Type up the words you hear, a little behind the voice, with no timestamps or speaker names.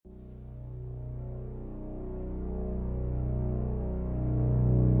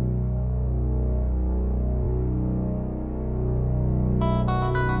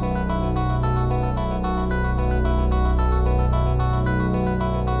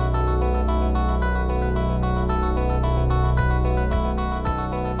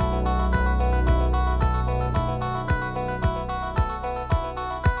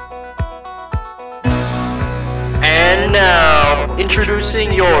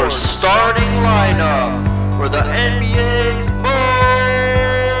Introducing your starting lineup for the NBA's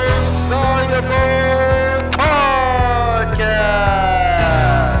most valuable podcast.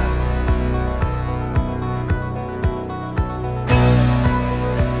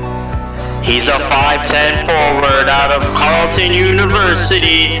 He's a 5'10" forward out of Carleton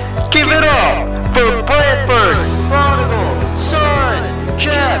University. Give it up for Brantford Prodigal Son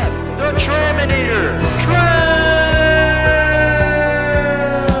Jeff the Traminator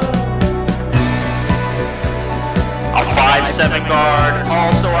A 5'7" guard,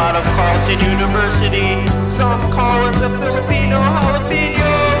 also out of Carleton University. Some call him the Filipino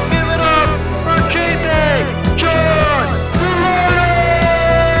jalapeno. Give it up for JPEG John Gallardo!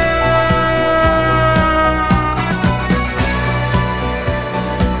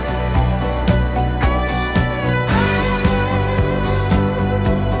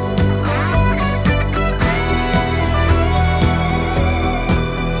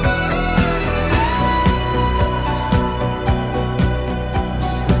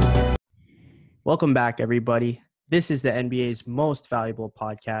 Welcome back, everybody. This is the NBA's most valuable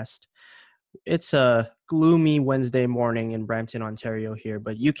podcast. It's a gloomy Wednesday morning in Brampton, Ontario here,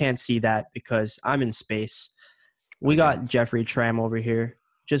 but you can't see that because I'm in space. We got Jeffrey Tram over here,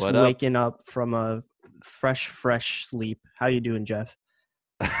 just waking up from a fresh sleep. How you doing, Jeff?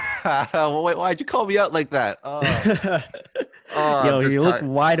 Wait, why'd you call me out like that? Yo, you look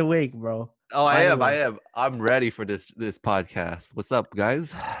wide awake, bro. Oh, I am. I'm ready for this podcast. What's up,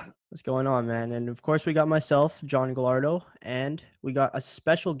 guys? What's going on, man? And of course, we got myself, John Gallardo, and we got a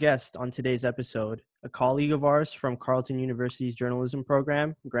special guest on today's episode, a colleague of ours from Carleton University's journalism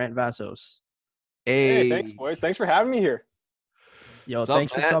program, Grant Vassos. Hey, thanks, boys. Thanks for having me here. Yo,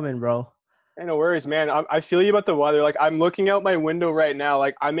 thanks for coming, bro. Hey, no worries, man. I feel you about the weather. Like, I'm looking out my window right now.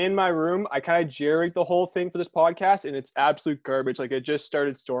 Like, I'm in my room. I kind of jerry-rigged the whole thing for this podcast, and it's absolute garbage. Like, it just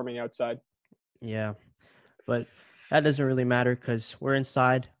started storming outside. Yeah, but that doesn't really matter because we're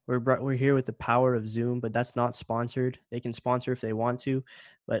inside. We're here with the power of Zoom, but that's not sponsored. They can sponsor if they want to.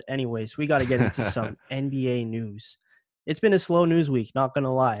 But anyways, we got to get into some NBA news. It's been a slow news week, not going to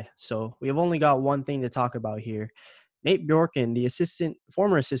lie. So we have only got one thing to talk about here. Nate Bjorken, the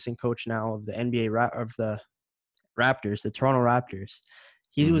former assistant coach now of the NBA of the Raptors, the Toronto Raptors,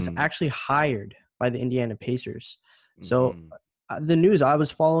 he was actually hired by the Indiana Pacers. So the news I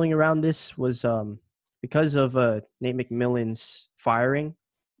was following around this was because of Nate McMillan's firing.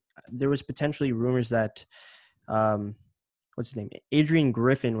 There was potentially rumors that what's his name? Adrian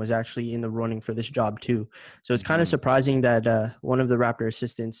Griffin was actually in the running for this job too. So it's kind of surprising that one of the Raptor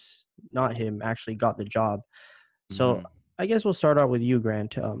assistants, not him, actually got the job. So I guess we'll start out with you,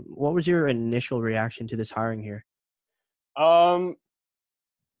 Grant. What was your initial reaction to this hiring here? I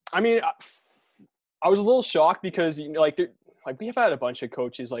mean, I was a little shocked because we have had a bunch of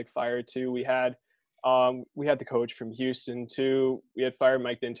coaches fired too. We had the coach from Houston too. We had fired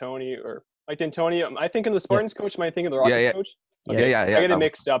Mike D'Antoni. Am I thinking of the Spartans coach? Am I thinking of the Rockets coach? Okay. Yeah. I get it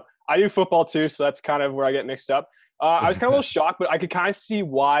mixed up. I do football too, so that's kind of where I get mixed up. I was kind of a little shocked, but I could kind of see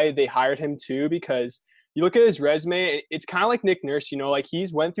why they hired him too, because you look at his resume, it's kind of like Nick Nurse,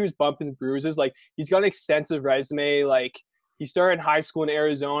 he's went through his bumps and bruises. He's got an extensive resume. He started in high school in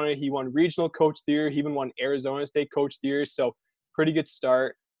Arizona. He won regional coach of the year. He even won Arizona State coach of the year. So pretty good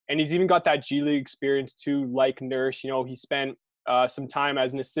start. And he's even got that G League experience too, like Nurse. He spent some time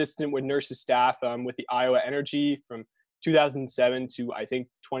as an assistant with Nurse's staff with the Iowa Energy from 2007 to, I think,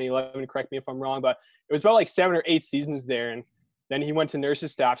 2011. Correct me if I'm wrong, but it was about 7 or 8 seasons there. And then he went to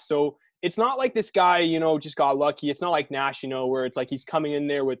Nurse's staff. So it's not like this guy, just got lucky. It's not like Nash, where it's he's coming in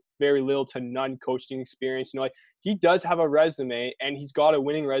there with very little to none coaching experience. He does have a resume, and he's got a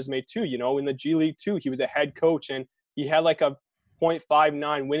winning resume too. In the G League too, he was a head coach, and he had a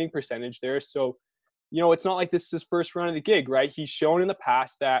 .59 winning percentage there. So, it's not like this is his first run of the gig, right? He's shown in the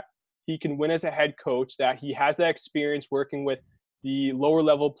past that he can win as a head coach, that he has that experience working with the lower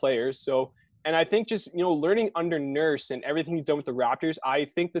level players. So, and I think just, learning under Nurse and everything he's done with the Raptors, I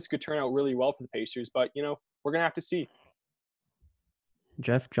think this could turn out really well for the Pacers. But, we're going to have to see.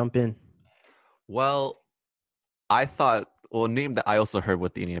 Jeff, jump in. Well, I thought, a name that I also heard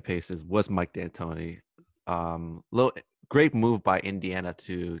with the Indiana Pacers was Mike D'Antoni. Great move by Indiana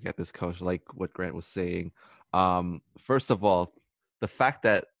to get this coach, like what Grant was saying. First of all, the fact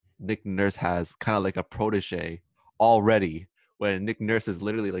that Nick Nurse has kind of a protege already, when Nick Nurse is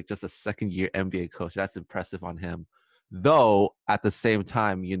literally just a second-year NBA coach. That's impressive on him. Though, at the same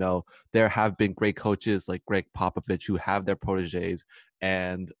time, there have been great coaches like Greg Popovich who have their proteges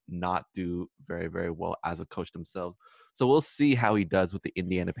and not do very, very well as a coach themselves. So we'll see how he does with the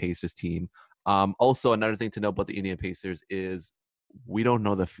Indiana Pacers team. Also, another thing to know about the Indiana Pacers is we don't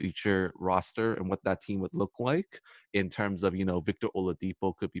know the future roster and what that team would look like in terms of, Victor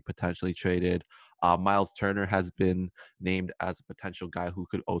Oladipo could be potentially traded. Miles Turner has been named as a potential guy who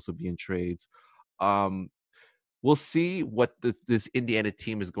could also be in trades. We'll see what this Indiana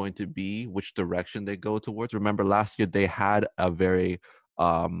team is going to be, which direction they go towards. Remember, last year they had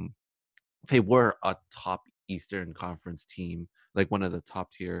they were a top Eastern Conference team, like one of the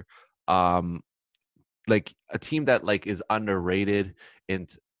top tier, like a team that like is underrated in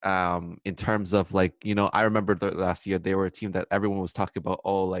terms of like, I remember last year they were a team that everyone was talking about.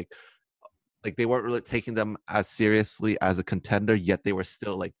 Oh, like they weren't really taking them as seriously as a contender, yet they were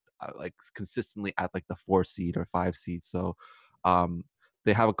still like consistently at like the 4 seed or 5 seed. So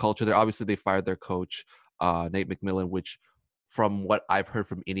they have a culture there. Obviously, they fired their coach, Nate McMillan, which from what I've heard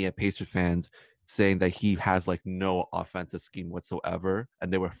from Indiana Pacers fans, saying that he has like no offensive scheme whatsoever,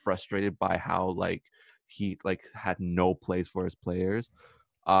 and they were frustrated by how like he like had no plays for his players.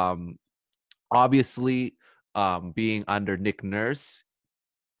 Obviously, being under Nick Nurse,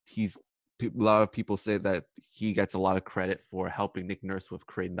 a lot of people say that he gets a lot of credit for helping Nick Nurse with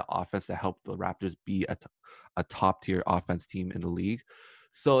creating the offense that helped the Raptors be a top tier offense team in the league.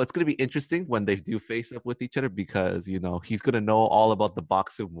 So it's going to be interesting when they do face up with each other, because he's going to know all about the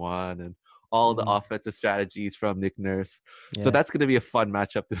box and one and all the offensive strategies from Nick Nurse. Yeah. So that's going to be a fun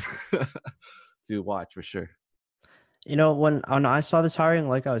matchup to watch for sure. When I saw this hiring,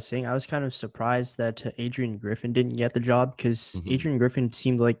 like I was saying, I was kind of surprised that Adrian Griffin didn't get the job, because Adrian Griffin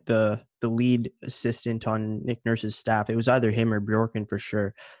seemed like the lead assistant on Nick Nurse's staff. It was either him or Bjorken for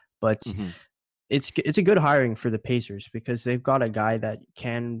sure, but it's a good hiring for the Pacers, because they've got a guy that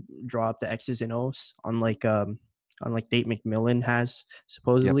can draw up the X's and O's, unlike Nate McMillan has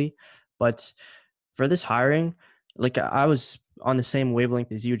supposedly. Yep. But for this hiring, like I was on the same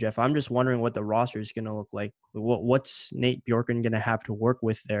wavelength as you, Jeff. I'm just wondering what the roster is going to look like. What's Nate Bjorken going to have to work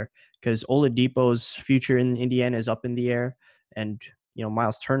with there? Because Oladipo's future in Indiana is up in the air. And,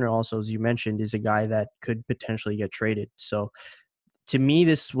 Miles Turner also, as you mentioned, is a guy that could potentially get traded. So to me,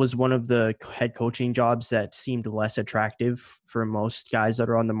 this was one of the head coaching jobs that seemed less attractive for most guys that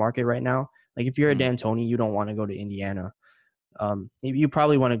are on the market right now. Like if you're a D'Antoni, you don't want to go to Indiana. You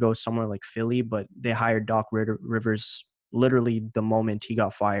probably want to go somewhere like Philly, but they hired Doc Rivers literally the moment he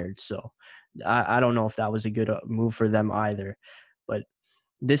got fired. So I don't know if that was a good move for them either. But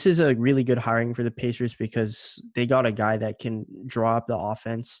this is a really good hiring for the Pacers, because they got a guy that can draw up the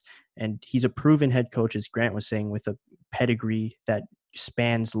offense, and he's a proven head coach, as Grant was saying, with a pedigree that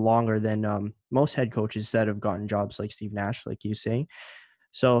spans longer than most head coaches that have gotten jobs like Steve Nash, like you saying.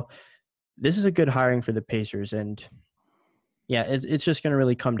 So this is a good hiring for the Pacers, and yeah, it's just going to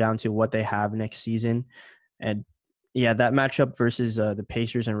really come down to what they have next season. And yeah, that matchup versus the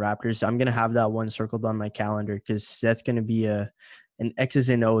Pacers and Raptors, I'm going to have that one circled on my calendar, because that's going to be an X's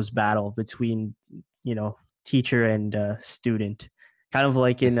and O's battle between, teacher and student. Kind of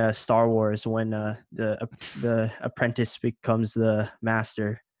like in Star Wars when the apprentice becomes the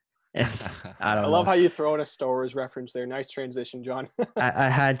master. I love how you throw in a Star Wars reference there. Nice transition, John. I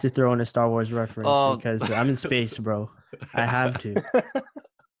had to throw in a Star Wars reference because I'm in space, bro. I have to.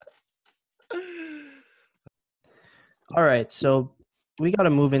 All right, so we got to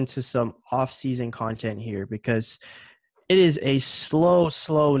move into some off-season content here, because it is a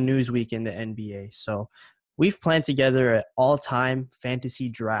slow news week in the NBA. So we've planned together an all-time fantasy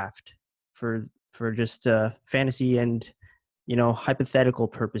draft for just fantasy and hypothetical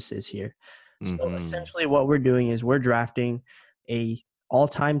purposes here. So essentially what we're doing is we're drafting a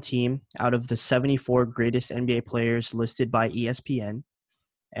all-time team out of the 74 greatest NBA players listed by ESPN.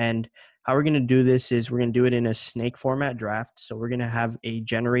 And how we're going to do this is we're going to do it in a snake format draft. So we're going to have a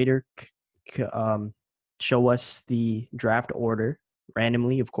generator show us the draft order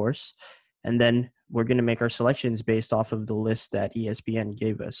randomly, of course. And then we're going to make our selections based off of the list that ESPN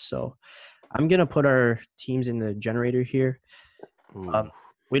gave us. So I'm going to put our teams in the generator here.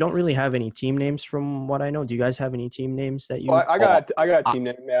 We don't really have any team names from what I know. Do you guys have any team names that you? I got a team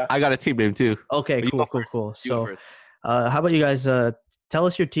name. Yeah, I got a team name too. Okay, cool. So, how about you guys tell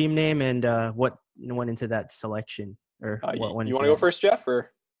us your team name and what went into that selection, or what went? You want to go first, Jeff,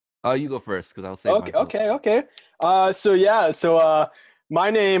 or? You go first, because I'll say. Okay. So my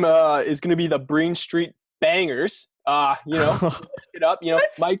name is going to be the Breen Street Bangers. Look it up.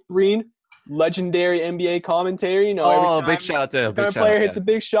 Mike Breen, legendary NBA commentator. Every time big shout out to him. Big player hits a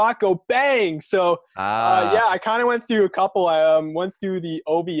big shot, go bang. So I kind of went through a couple. I went through the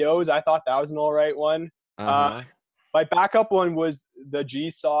OVOs. I thought that was an all right one. My backup one was the G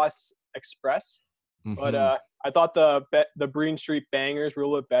Sauce Express, but I thought the Breen Street Bangers were a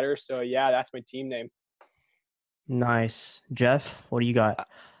little bit better. So yeah, that's my team name. Nice. Jeff, what do you got?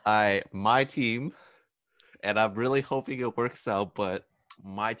 My team, and I'm really hoping it works out, but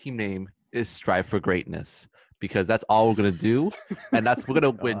my team name is Strive for Greatness because that's all we're gonna do, and we're gonna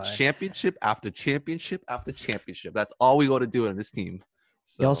win God. championship after championship after championship. That's all we gotta do in this team.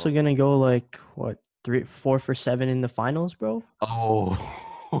 You also So, gonna go like what 4 for 7 in the finals, bro? oh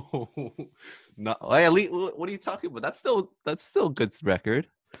no, hey, Ali, what are you talking about? That's still a good record.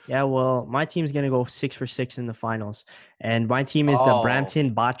 Yeah, well, my team's gonna go 6 for 6 in the finals, and my team is the Oh,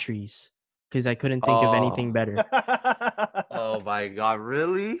 Brampton Botries because I couldn't think of anything oh, better. oh my God,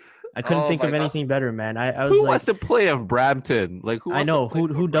 really? I couldn't Oh think my of God. anything better, man. I was Who like, wants to play in Brampton? Like, who I wants to know play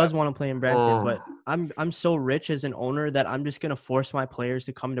for who does Brampton? want to play in Brampton, but I'm so rich as an owner that I'm just gonna force my players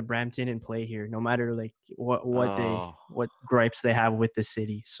to come to Brampton and play here, no matter like Oh, what gripes they have with the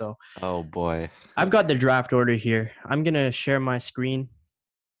city. So oh boy. I've got the draft order here. I'm gonna share my screen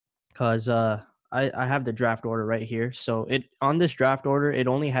because I have the draft order right here. So it on this draft order, it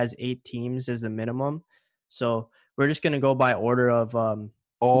only has 8 teams as the minimum. So we're just gonna go by order of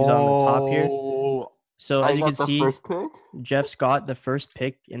who's on the top here. Oh, So I as you can got the see, first pick. Jeff's got the first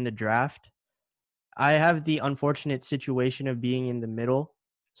pick in the draft. I have the unfortunate situation of being in the middle,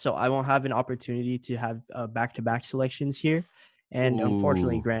 so I won't have an opportunity to have back-to-back selections here. And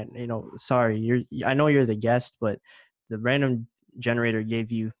unfortunately, Ooh. Grant, sorry, I know you're the guest, but the random generator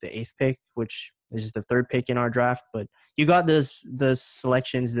gave you the 8th pick, which is the 3rd pick in our draft. But you got the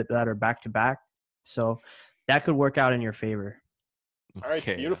selections that are back-to-back, so that could work out in your favor. All right,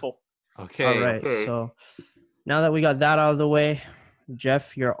 Okay. beautiful. All Okay. right, Okay. so now that we got that out of the way,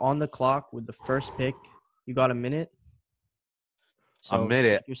 Jeff, you're on the clock with the first pick. You got a minute. A So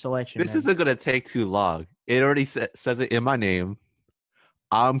minute. make your selection, This man. isn't gonna take too long. It already says it in my name.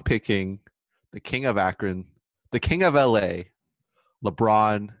 I'm picking the King of Akron, the King of LA,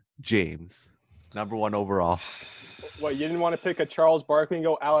 LeBron James, #1 overall. What, you didn't want to pick a Charles Barkley and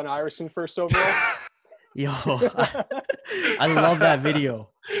go Allen Iverson first overall? Yo, I love that video.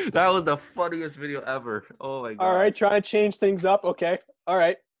 That was the funniest video ever. Oh my God. All right, trying to change things up. Okay. All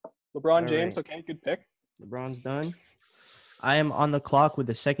right. LeBron All James. right. Okay, good pick. LeBron's done. I am on the clock with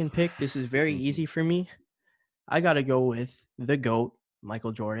the second pick. This is very easy for me. I got to go with the GOAT,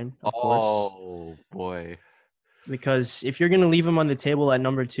 Michael Jordan, of course. Oh boy. Because if you're going to leave him on the table at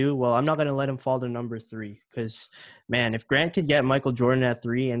number 2, well, I'm not going to let him fall to number 3. Because, man, if Grant could get Michael Jordan at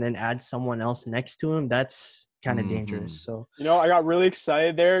 3 and then add someone else next to him, that's kind of dangerous. So, You know, I got really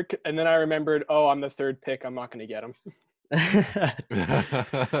excited there, and then I remembered, oh, I'm the 3rd pick. I'm not going to get him.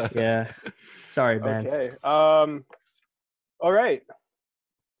 yeah. Sorry, man. Okay. All right.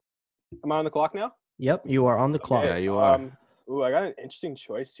 Am I on the clock now? Yep, you are on the clock. Yeah, you are. Ooh, I got an interesting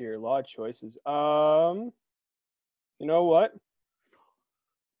choice here. A lot of choices. You know what?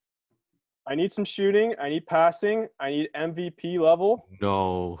 I need some shooting. I need passing. I need MVP level.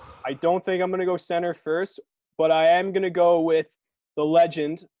 No. I don't think I'm going to go center first, but I am going to go with the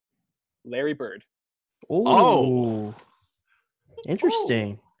legend, Larry Bird. Oh,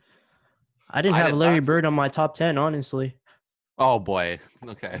 interesting. I didn't have Larry Bird on my top 10, honestly. Oh boy.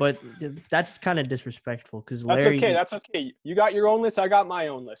 Okay. But that's kind of disrespectful because That's Larry. okay. That's okay. You got your own list. I got my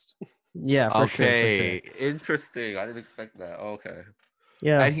own list. Yeah, for sure. Okay. Interesting. I didn't expect that. Okay.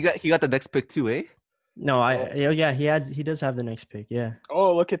 Yeah. And he got the next pick too, eh? No, he does have the next pick. Yeah.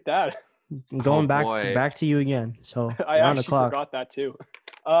 Oh, look at that. Going boy. back to you again. So I you're on the actually clock. forgot that too.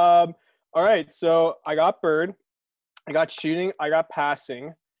 All right. So I got Bird. I got shooting. I got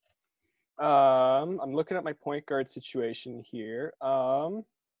passing. I'm looking at my point guard situation here. You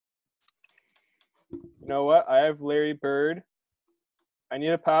know what? I have Larry Bird. I need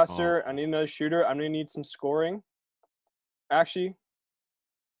a passer. I need another shooter. I'm gonna need some scoring. Actually,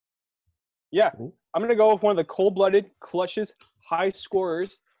 yeah, I'm gonna go with one of the cold-blooded, clutches, high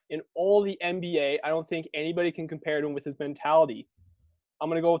scorers in all the NBA. I don't think anybody can compare to him with his mentality. I'm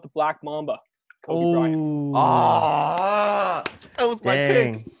gonna go with the Black Mamba, Kobe Bryant. Ah, that was my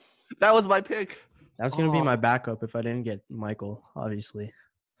Dang. pick. That was my pick. That was gonna be my backup if I didn't get Michael, obviously.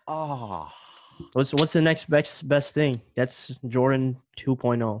 Oh. What's the next best thing? That's Jordan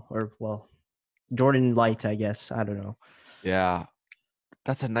 2.0 or well, Jordan Light, I guess. I don't know. Yeah.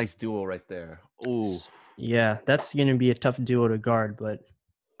 That's a nice duo right there. Ooh. Yeah, that's gonna be a tough duo to guard, but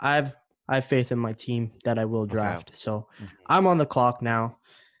I have faith in my team that I will draft. Okay. So I'm on the clock now.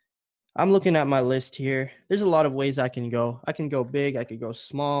 I'm looking at my list here. There's a lot of ways I can go. I can go big. I could go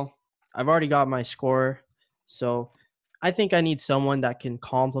small. I've already got my scorer. So I think I need someone that can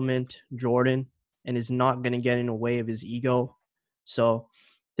complement Jordan and is not going to get in the way of his ego. So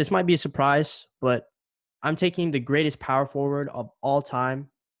this might be a surprise, but I'm taking the greatest power forward of all time,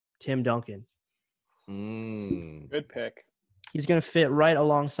 Tim Duncan. Good pick. He's going to fit right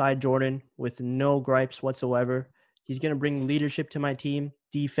alongside Jordan with no gripes whatsoever. He's going to bring leadership to my team,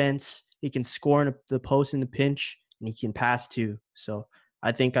 defense. He can score in the post in the pinch, and he can pass too. So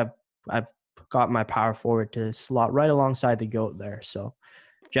I think I've got my power forward to slot right alongside the GOAT there. So,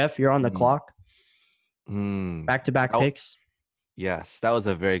 Jeff, you're on the clock. Back-to-back picks. Yes, that was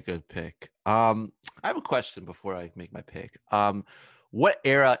a very good pick. I have a question before I make my pick. What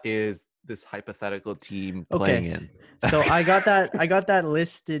era is this hypothetical team playing in? So I got that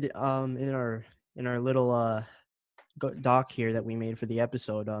listed in our little doc here that we made for the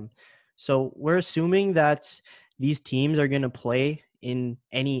episode. So we're assuming that these teams are going to play in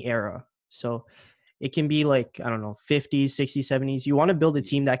any era. So it can be like, I don't know, 50s, 60s, 70s. You want to build a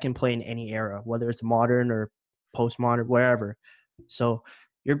team that can play in any era, whether it's modern or postmodern, wherever. So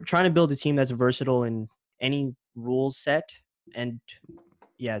you're trying to build a team that's versatile in any rules set, and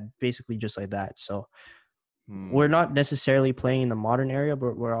yeah, basically just like that. So we're not necessarily playing in the modern era,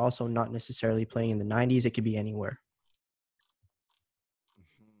 but we're also not necessarily playing in the 90s. It could be anywhere.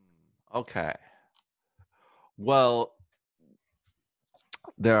 Okay. Well,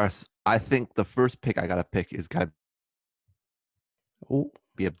 I think the first pick I gotta pick is gotta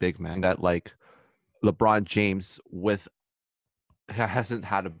be a big man that like LeBron James hasn't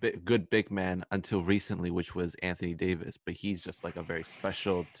had a good big man until recently, which was Anthony Davis, but he's just like a very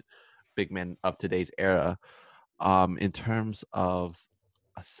special big man of today's era. In terms of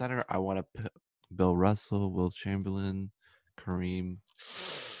a center, I want to pick Bill Russell, Will Chamberlain, Kareem.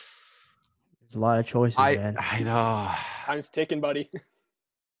 There's a lot of choices, man. I know. Time's ticking, buddy.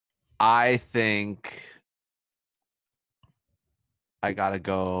 I think I gotta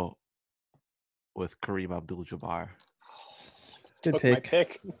go with Kareem Abdul-Jabbar. Good Took pick. my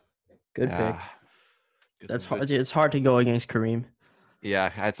pick. Good pick. That's hard. It's hard to go against Kareem.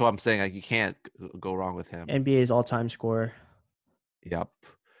 Yeah, that's what I'm saying. Like, you can't go wrong with him. NBA's all-time scorer. Yep.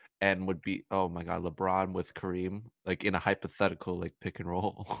 And would be, oh my God, LeBron with Kareem, like in a hypothetical like pick and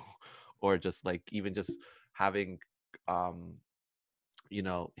roll, or just like even just having,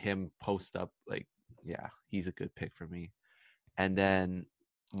 him post up. Like, yeah, he's a good pick for me. And then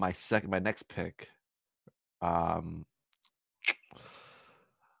my next pick,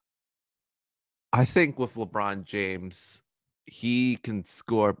 I think with LeBron James, he can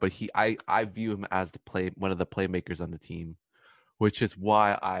score, but I view him as one of the playmakers on the team, which is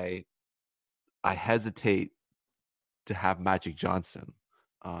why I hesitate to have Magic Johnson,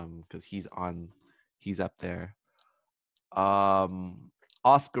 because he's up there.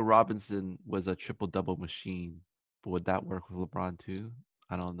 Oscar Robinson was a triple-double machine, but would that work with LeBron too?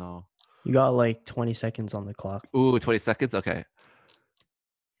 I don't know. You got like 20 seconds on the clock. Ooh, 20 seconds? Okay.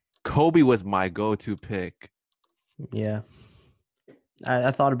 Kobe was my go-to pick. Yeah.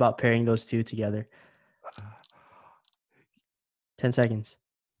 I thought about pairing those two together. 10 seconds.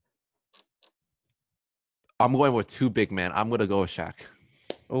 I'm going with two big men. I'm going to go with Shaq.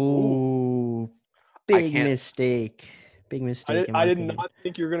 Oh, big mistake. Big mistake. I did not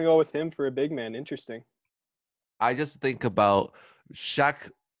think you were going to go with him for a big man. Interesting. I just think about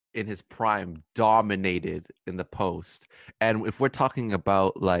Shaq in his prime dominated in the post. And if we're talking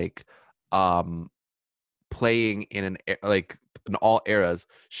about like playing in in all eras,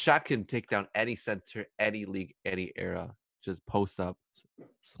 Shaq can take down any center, any league, any era, just post up.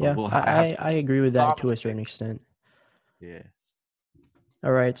 So yeah, I agree with that to a certain extent. Yeah.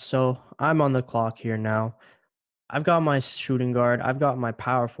 All right, so I'm on the clock here now. I've got my shooting guard. I've got my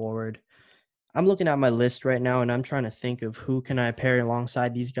power forward. I'm looking at my list right now, and I'm trying to think of who can I pair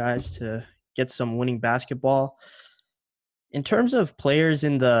alongside these guys to get some winning basketball. In terms of players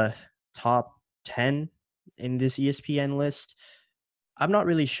in the top 10 in this ESPN list, I'm not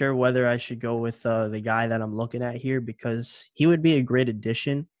really sure whether I should go with the guy that I'm looking at here, because he would be a great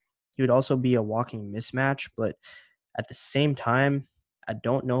addition. He would also be a walking mismatch, but at the same time, I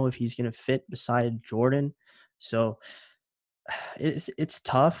don't know if he's going to fit beside Jordan. So it's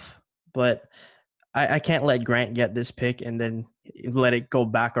tough, but I can't let Grant get this pick and then let it go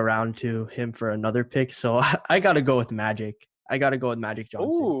back around to him for another pick. So I got to go with Magic. I got to go with Magic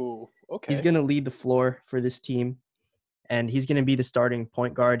Johnson. Ooh, okay. He's going to lead the floor for this team, and he's going to be the starting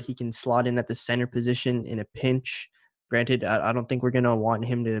point guard. He can slot in at the center position in a pinch. Granted, I don't think we're going to want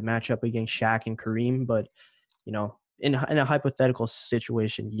him to match up against Shaq and Kareem, but, in a hypothetical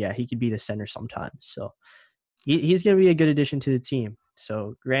situation, yeah, he could be the center sometimes. So he's going to be a good addition to the team.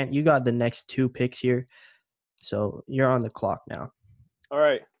 So, Grant, you got the next two picks here. So you're on the clock now. All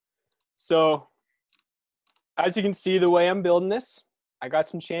right. So as you can see, the way I'm building this, I got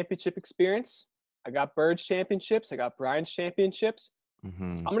some championship experience. I got Bird's championships. I got Brian's championships.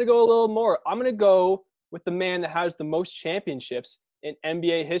 Mhm. I'm going to go a little more. I'm going to go with the man that has the most championships in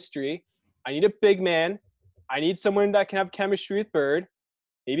NBA history. I need a big man. I need someone that can have chemistry with Bird.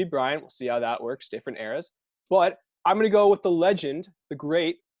 Maybe Bryant. We'll see how that works. Different eras. But I'm going to go with the legend, the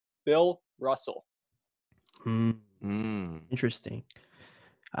great Bill Russell. Hmm. Mm. Interesting.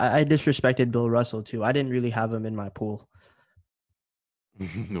 I disrespected Bill Russell too. I didn't really have him in my pool.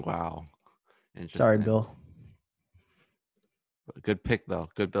 Wow. Interesting. Sorry, Bill. Good pick though.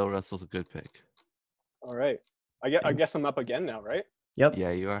 Good Bill Russell's a good pick. All right. I guess I'm up again now, right? Yep.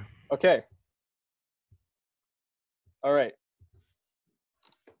 Yeah, you are. Okay. All right.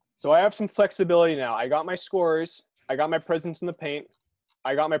 So I have some flexibility now. I got my scorers. I got my presence in the paint.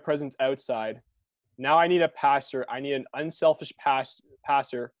 I got my presence outside. Now I need a passer. I need an unselfish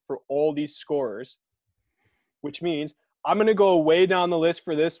passer for all these scorers, which means I'm going to go way down the list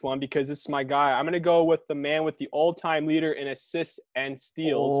for this one because this is my guy. I'm going to go with the man with the all-time leader in assists and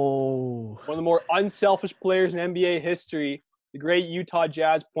steals. Oh, One of the more unselfish players in NBA history, the great Utah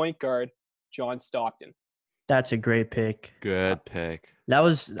Jazz point guard, John Stockton. that's a great pick. Good pick. I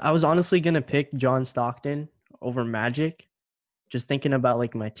was honestly gonna pick John Stockton over Magic, just thinking about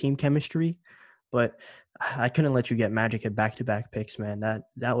like my team chemistry, but I couldn't let you get Magic at back-to-back picks, man.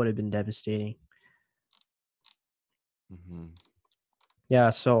 That would have been devastating. Hmm. Yeah,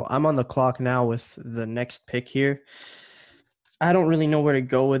 so I'm on the clock now with the next pick here. I don't really know where to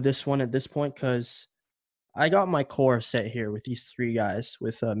go with this one at this point because I got my core set here with these three guys,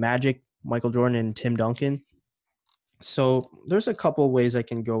 with Magic, Michael Jordan, and Tim Duncan. So there's a couple of ways I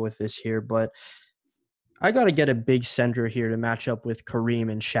can go with this here, but I got to get a big center here to match up with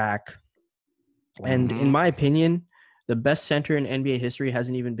Kareem and Shaq. And in Mhm. my opinion, the best center in NBA history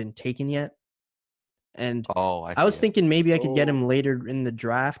hasn't even been taken yet. And Oh, I was see it. thinking maybe I could get Oh. him later in the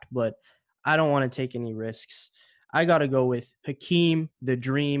draft, but I don't want to take any risks. I got to go with Hakeem, the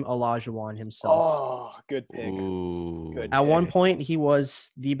Dream Olajuwon himself. Oh, good pick. Ooh. Good. At one pick. point, he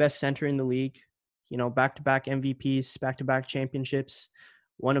was the best center in the league. You know, back-to-back MVPs, back-to-back championships.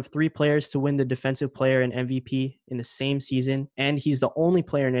 One of three players to win the Defensive Player and MVP in the same season, and he's the only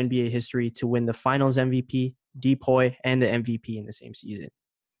player in NBA history to win the Finals MVP, DPOY, and the MVP in the same season.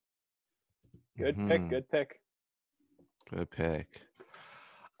 Good Mhm. pick. Good pick. Good pick.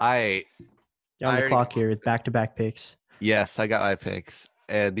 I You're on I the already- clock here with back-to-back picks. Yes, I got my picks,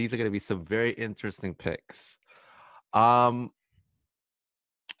 and these are going to be some very interesting picks.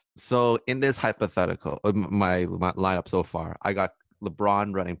 So in this hypothetical, my lineup so far, I got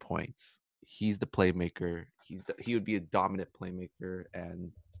LeBron running points. He's the playmaker. He would be a dominant playmaker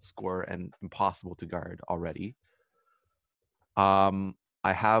and scorer and impossible to guard already.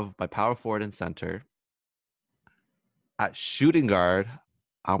 I have my power forward and center. At shooting guard,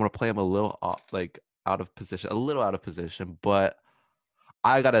 I'm gonna play him a little out of position, but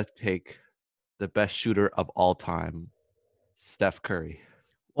I gotta take the best shooter of all time, Steph Curry.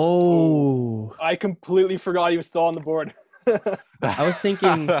 Oh, I completely forgot he was still on the board. I was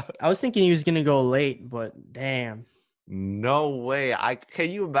thinking he was gonna go late, but damn. No way.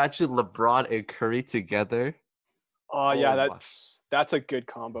 Can you imagine LeBron and Curry together? Oh yeah, my- that's a good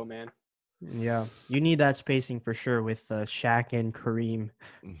combo, man. Yeah, you need that spacing for sure with Shaq and Kareem.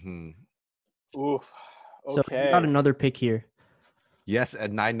 Mhm. Oof. So Okay. you got another pick here. Yes,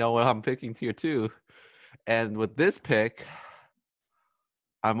 and I know what I'm picking here too. And with this pick,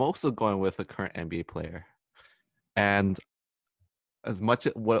 I'm also going with a current NBA player. And as much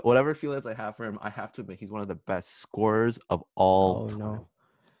whatever feelings I have for him, I have to admit he's one of the best scorers of all Oh time. no,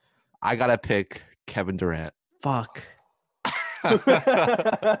 I gotta pick Kevin Durant. fuck!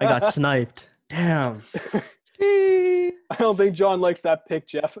 I got sniped. Damn. I don't think John likes that pick,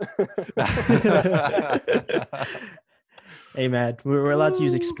 Jeff. Hey man, we're allowed to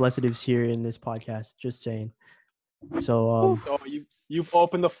use expletives here in this podcast. Just saying. So Oh, you've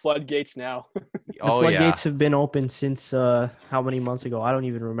opened the floodgates now. the Oh yeah. floodgates have been open since how many months ago? I don't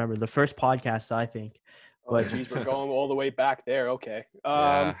even remember. The first podcast, I think. Oh, But- geez, we're going all the way back there. Okay.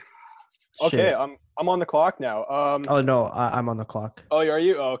 Yeah. Okay. Shit. I'm on the clock now. Oh no, I'm on the clock. Oh, are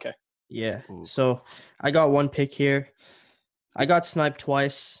you? Oh, okay. Yeah. Ooh. So I got one pick here. I got sniped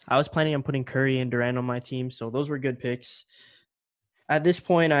twice. I was planning on putting Curry and Durant on my team, so those were good picks. At this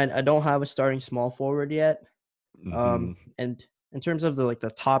point, I don't have a starting small forward yet. Mhm. And in terms of the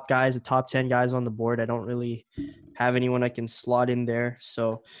top guys, the top 10 guys on the board, I don't really have anyone I can slot in there.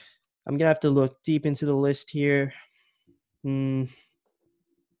 So I'm gonna have to look deep into the list here. You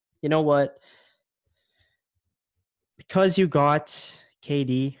know what? Because you got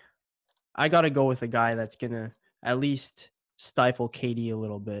KD, I gotta go with a guy that's gonna at least stifle KD a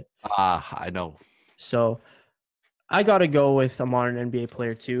little bit. I know. So I gotta go with a modern NBA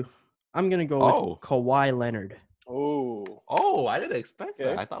player too. I'm gonna go with Oh. Kawhi Leonard. Oh, Oh, I didn't expect that.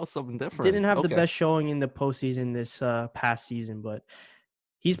 Okay. I thought it was something different. Didn't have the Okay. best showing in the postseason this past season, but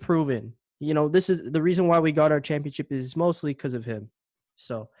he's proven. This is the reason why we got our championship is mostly because of him.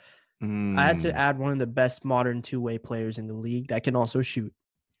 So I had to Mm. add one of the best modern two-way players in the league that can also shoot.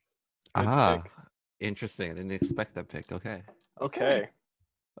 Good Ah, pick. interesting. I didn't expect that pick. Okay. Okay.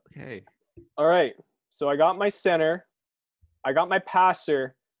 Okay. All right. So I got my center, I got my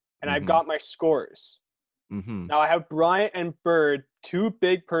passer, and I've Mhm. got my scorers. Mm-hmm. Now I have Bryant and Bird, two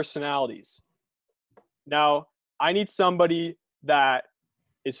big personalities. Now I need somebody that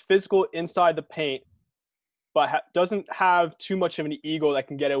is physical inside the paint, but doesn't have too much of an ego that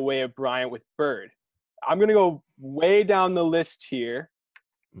can get away with Bryant with Bird. I'm gonna go way down the list here.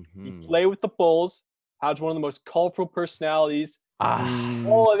 He Mm-hmm. played with the Bulls, has one of the most colorful personalities Ah. Mm,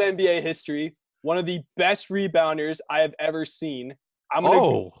 all of NBA history, one of the best rebounders I have ever seen. I'm gonna go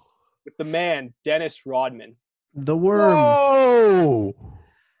Oh. with the man, Dennis Rodman. the worm. Whoa.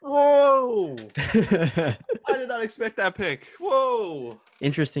 Whoa. I did not expect that pick. Whoa.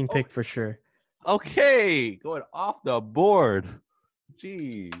 Interesting pick for sure. Okay. Going off the board.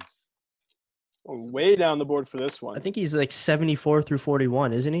 Jeez. Way down the board for this one. I think he's like 74 through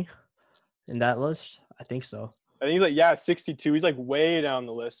 41, isn't he? In that list? I think so. he's like 62. He's like way down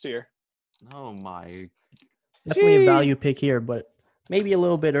the list here. Oh my. Definitely a Jeez. value pick here, but maybe a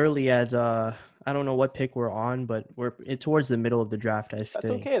little bit early as I don't know what pick we're on, but we're towards the middle of the draft, I That's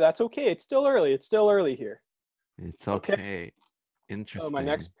think. okay. That's okay. It's still early. It's still early here. It's Okay. okay. Interesting. So my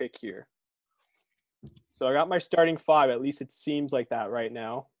next pick here. So I got my starting five. At least it seems like that right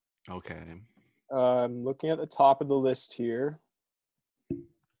now. Okay. Looking at the top of the list here.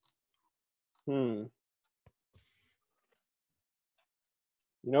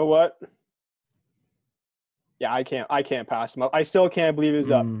 You know what? Yeah, I can't pass him up. I still can't believe he's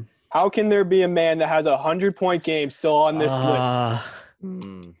up. Mm. How can there be a man that has 100-point game still on this list?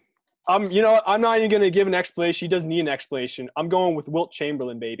 Mm. You know what? I'm not even gonna give an explanation. He doesn't need an explanation. I'm going with Wilt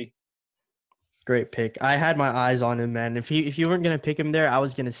Chamberlain, baby. Great pick. I had my eyes on him, man. If you weren't gonna pick him there, I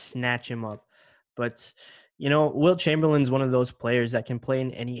was gonna snatch him up. But Wilt Chamberlain's one of those players that can play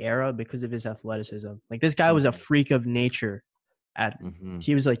in any era because of his athleticism. Like this guy was a freak of nature. Mhm.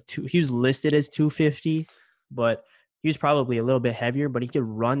 He was he was listed as 250, but he was probably a little bit heavier. But he could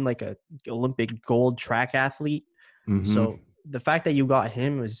run like a Olympic gold track athlete. Mhm. So the fact that you got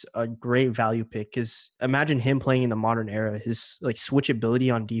him was a great value pick because imagine him playing in the modern era. His like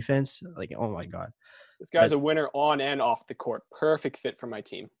switchability on defense, like oh my god, This guy's a winner on and off the court. Perfect fit for my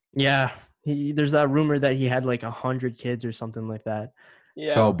team. yeah. There's that rumor that he had like 100 kids or something like that.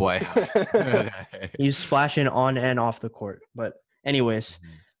 Yeah. So boy. He's splashing on and off the court. But anyways,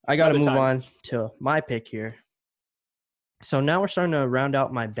 I got to move Another time. on to my pick here. So now we're starting to round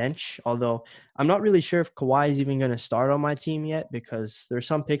out my bench, although I'm not really sure if Kawhi is even going to start on my team yet because there's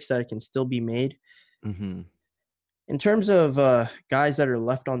some picks that can still be made. Mhm. In terms of guys that are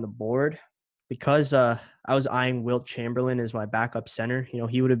left on the board, because I was eyeing Wilt Chamberlain as my backup center,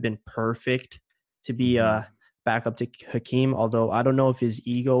 he would have been perfect to be backup to Hakeem, although I don't know if his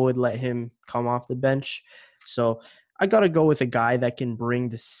ego would let him come off the bench. So I got to go with a guy that can bring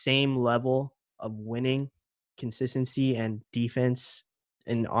the same level of winning, consistency, and defense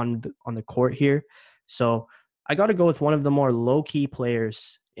and on the court here. So I got to go with one of the more low-key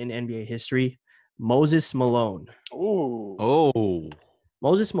players in NBA history, Moses Malone. Ooh. Oh.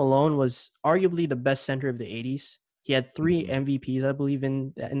 Moses Malone was arguably the best center of the 80s. He had 3 MVPs, I believe,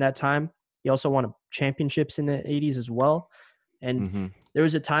 in that time. He also won championships in the 80s as well. And there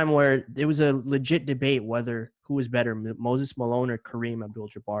was a time where there was a legit debate whether who was better, Moses Malone or Kareem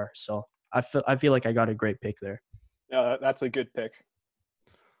Abdul-Jabbar. So I feel like I got a great pick there. Yeah, that's a good pick.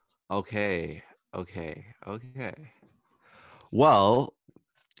 Okay. Well,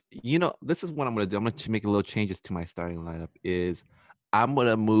 this is what I'm going to do. I'm going to make a little changes to my starting lineup. I'm going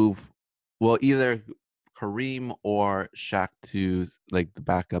to move, either Kareem or Shaq to like the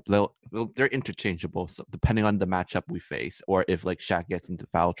backup. They're interchangeable, so depending on the matchup we face, or if like Shaq gets into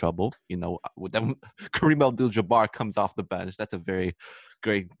foul trouble, with them, Kareem Abdul-Jabbar comes off the bench. That's a very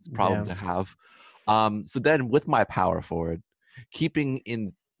great problem to have. So then with my power forward, keeping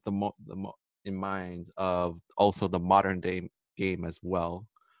in in mind of also the modern day game as well,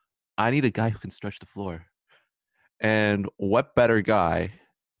 I need a guy who can stretch the floor. And what better guy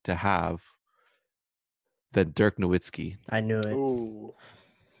to have than Dirk Nowitzki? I knew it. Ooh.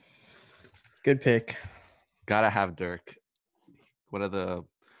 Good pick. Gotta have Dirk. One of the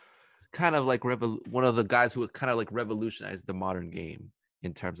kind of like one of the guys who kind of like revolutionized the modern game.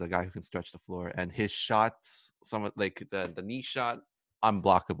 in terms of a guy who can stretch the floor. And his shots, some of like the knee shot,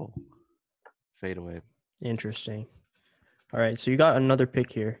 unblockable. Fade away. Interesting. All right, so you got another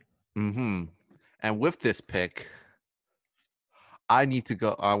pick here. Mm-hmm. And with this pick, I need to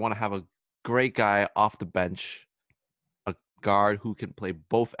go. I want to have a great guy off the bench, a guard who can play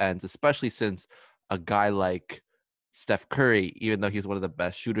both ends, especially since a guy like Steph Curry, even though he's one of the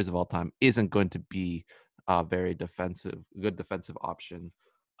best shooters of all time, isn't going to be a very good defensive option.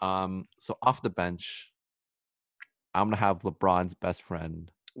 So off the bench, I'm gonna have LeBron's best friend,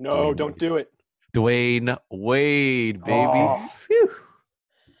 No, Dwayne don't Wade. do it. Dwayne Wade, baby. Oh. Phew.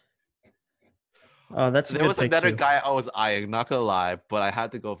 Oh, that's a There good was pick another too. guy I was eyeing, not gonna lie, but I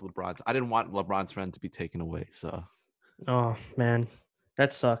had to go with LeBron's. I didn't want LeBron's friend to be taken away, so Oh man,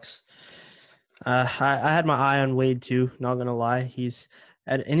 that sucks. I had my eye on Wade too. Not gonna lie,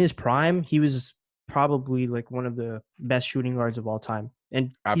 in his prime. He was probably like one of the best shooting guards of all time, and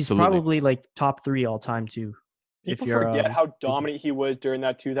he's Absolutely. probably like top 3 all time too. People If you're forget how thinking- dominant he was during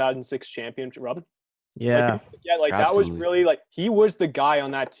that 2006 championship, Robin. yeah. Like, people forget, like that was Absolutely. really like he was the guy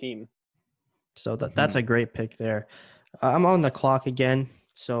on that team. So that's a great pick there. I'm on the clock again,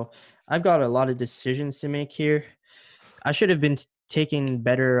 so I've got a lot of decisions to make here. I should have been taking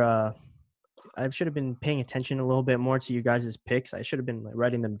better. I should have been paying attention a little bit more to you guys' picks. I should have been like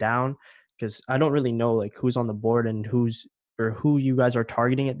writing them down because I don't really know like who's on the board and who you guys are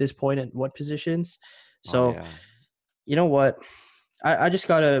targeting at this point and what positions. So yeah. you know what? I just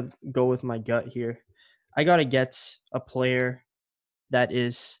gotta go with my gut here. I gotta get a player that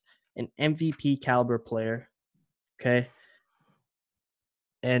is an MVP caliber player. Okay.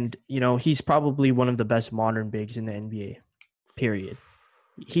 And he's probably one of the best modern bigs in the NBA. Period.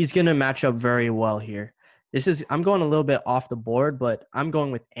 He's gonna match up very well here. I'm going a little bit off the board, but I'm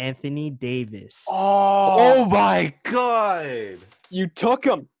going with Anthony Davis. Oh my god. You took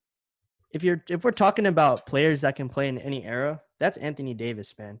him. If we're talking about players that can play in any era, that's Anthony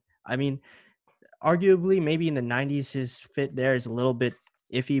Davis, man. I mean, arguably maybe in the 90s his fit there is a little bit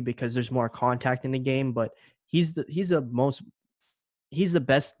iffy because there's more contact in the game, but he's the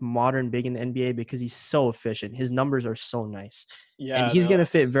best modern big in the NBA because he's so efficient. His numbers are so nice. Yeah, And he's no, going to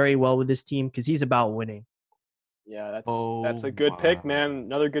fit very well with this team because he's about winning. Yeah, that's Oh, a good pick, wow. man.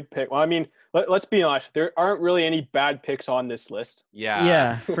 Another good pick. Well, I mean, let's be honest. There aren't really any bad picks on this list.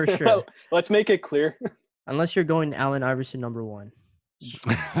 Yeah, for sure. Let's make it clear. Unless you're going Allen Iverson number 1.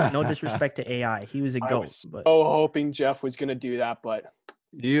 No disrespect to AI. He was a I GOAT. was But so hoping Jeff was gonna do that, but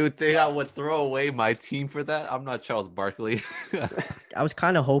You think I would throw away my team for that? I'm not Charles Barkley. I was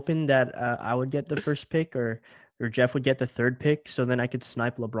kind of hoping that I would get the first pick or Jeff would get the third pick so then I could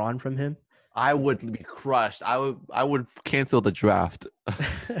snipe LeBron from him. I would be crushed. I would cancel the draft.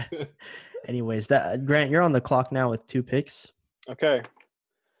 Anyways, Grant, you're on the clock now with 2 picks. okay.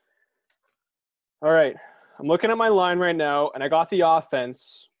 All right. I'm looking at my line right now, and I got the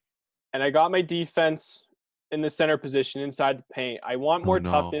offense, and I got my defense in the center position inside the paint. I want more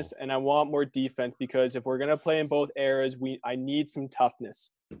no. toughness, and I want more defense because if we're gonna play in both eras, I need some toughness.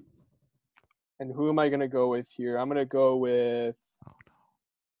 And who am I gonna go with here? I'm gonna go with. Oh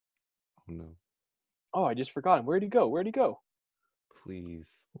no. Oh, I just forgot him. Where'd he go? Please.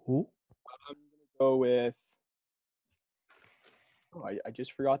 Ooh. I'm gonna go with. Oh, I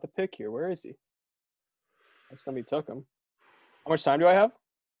just forgot the pick here. Where is he? Somebody took him. How much time do I have?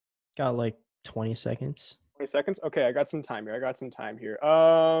 Got like 20 seconds. 20 seconds? Okay, I got some time here.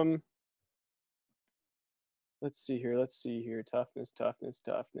 Let's see here. Toughness.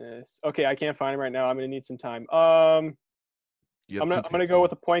 Okay, I can't find him right now. I'm gonna need some time. I'm gonna go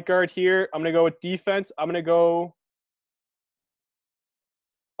with a point guard here. I'm gonna go with defense. I'm gonna go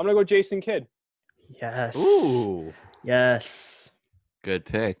Jason Kidd. Yes. Ooh. Yes. Good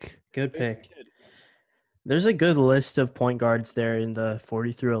pick. Good Jason pick. Kidd. There's a good list of point guards there in the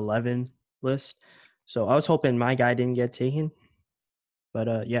 40 through 11 list. So I was hoping my guy didn't get taken.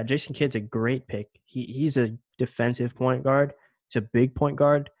 But yeah, Jason Kidd's a great pick. He's a defensive point guard. He's a big point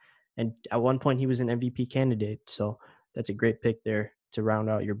guard. And at one point he was an MVP candidate. So that's a great pick there to round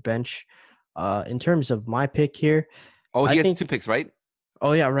out your bench. In terms of my pick here. Oh, I he has think- 2 picks, right?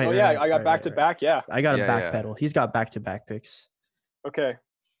 Oh yeah, right. Oh right, yeah, right, I got right, back right, to right. back. Yeah. I got to Yeah, yeah. backpedal. He's got back-to-back picks. Okay.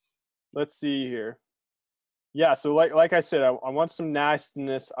 Let's see here. Yeah, so like I said, I want some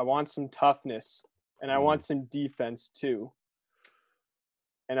nastiness, I want some toughness, and I want some defense too.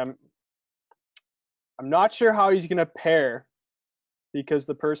 And I'm not sure how he's gonna pair because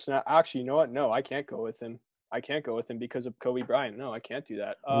the person actually, you know what? No, I can't go with him. Because of Kobe Bryant. No, I can't do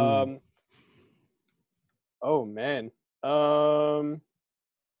that. Oh man.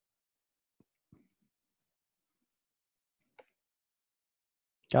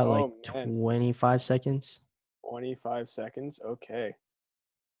 Got Oh, like man. 25 seconds. 25 seconds. Okay.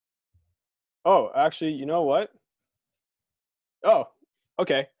 Oh, actually, you know what? Oh,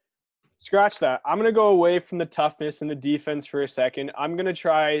 okay. Scratch that. I'm going to go away from the toughness and the defense for a second. I'm going to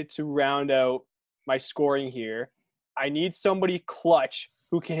try to round out my scoring here. I need somebody clutch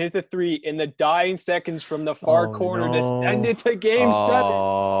who can hit the three in the dying seconds from the far Oh, corner to send no. it to game 7. The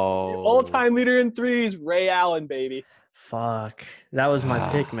Oh. all-time leader in threes, Ray Allen, baby. Fuck. That was my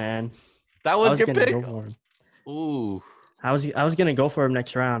pick, man. That I was was your gonna pick. go for him. Ooh. I was gonna go for him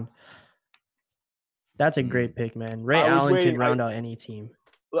next round. That's a Mm. great pick, man. Ray I was Allen waiting. can round out any team.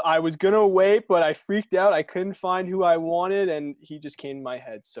 I was going to wait, but I freaked out. I couldn't find who I wanted, and he just came to my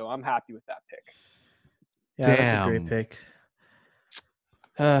head. So I'm happy with that pick. Yeah, that's a great Damn. pick.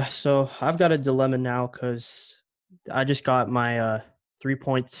 So I've got a dilemma now because I just got my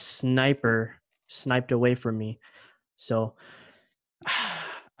 3-point sniper sniped away from me. So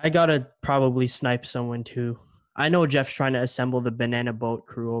I gotta probably snipe someone too. I know Jeff's trying to assemble the banana boat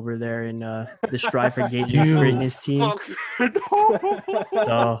crew over there in the Strive for Greatness team.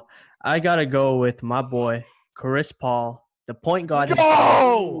 So I gotta go with my boy Chris Paul, the point guard himself.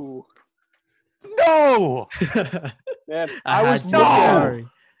 No! No! Man, I was had to. No! looking at him. Sorry.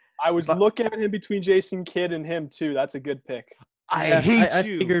 I was But- looking at him between Jason Kidd and him too. That's a good pick. I Yeah, hate I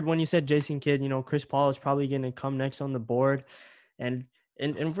you. figured when you said Jason Kidd, Chris Paul is probably going to come next on the board, and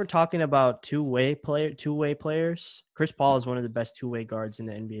if we're talking about two-way players, Chris Paul is one of the best two-way guards in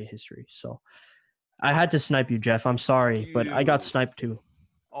the NBA history. So I had to snipe you, Jeff. I'm sorry, but I got You. sniped too.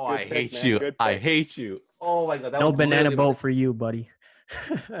 Oh, Good I pick, hate man. you. Good I pick. hate you. Oh my god. That No was banana literally- boat for you, buddy.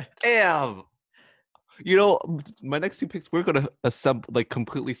 Damn. My next two picks, we're gonna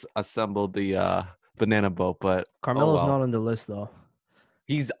completely assemble the banana boat, but Carmelo's well. not on the list though.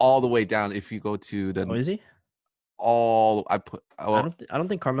 He's all the way down. If you go to the Oh, is he? I I don't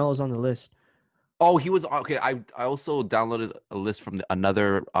think Carmelo's on the list. Oh, he was okay. I also downloaded a list from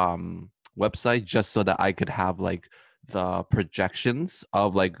another website just so that I could have like the projections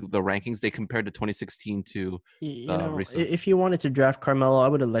of like the rankings. They compared to 2016 to recent. If you wanted to draft Carmelo, I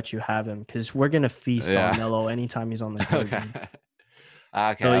would have let you have him because we're gonna feast Yeah. on Melo anytime he's on the court. Okay. dude.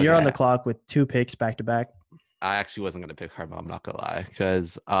 Okay. So you're on the okay. clock with 2 picks back to back. I actually wasn't gonna pick Carmelo. I'm not gonna lie,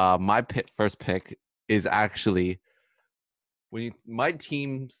 because my first pick is actually my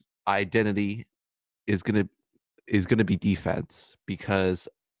team's identity is gonna be defense, because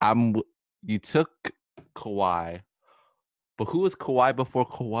you took Kawhi, but who was Kawhi before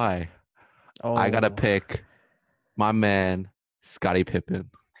Kawhi? Oh, I gotta pick my man Scottie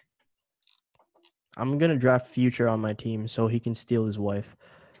Pippen. I'm gonna draft Future on my team so he can steal his wife.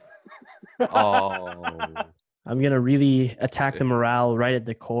 Oh, I'm gonna really attack the morale right at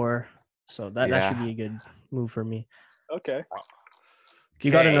the core. So that should Yeah. be a good move for me. Okay.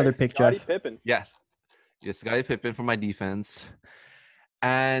 You got Okay. another pick, Scottie Jeff. Pippen. Yes, Scottie Pippen for my defense,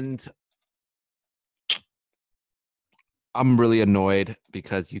 and I'm really annoyed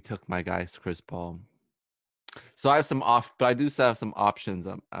because you took my guy Chris Paul. So I have but I do still have some options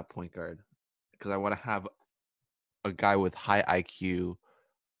at point guard, because I want to have a guy with high IQ,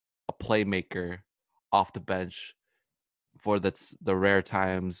 a playmaker off the bench for the rare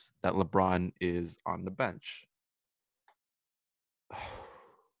times that LeBron is on the bench.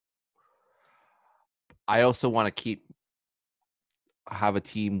 I also want to have a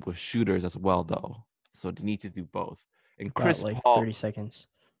team with shooters as well, though. So they need to do both. And Got Chris like Paul, 30 seconds.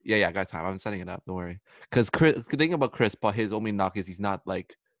 yeah, I got time. I'm setting it up. Don't worry. Because the thing about Chris Paul, his only knock is he's not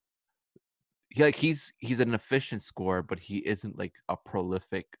like he's an efficient scorer, but he isn't like a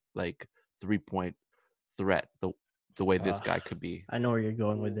prolific like 3-point threat the way this guy could be. I know where you're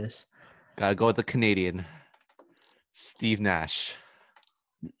going with this. Gotta go with the Canadian, Steve Nash.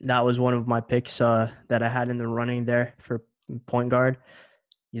 That was one of my picks that I had in the running there for point guard.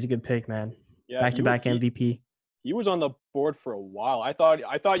 He's a good pick, man. Yeah. Back-to-back MVP. He was on the board for a while. I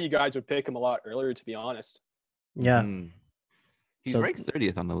thought you guys would pick him a lot earlier, to be honest. Yeah, He's So- ranked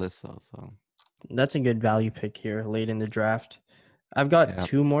 30th on the list, though. So that's a good value pick here late in the draft. I've got Yeah.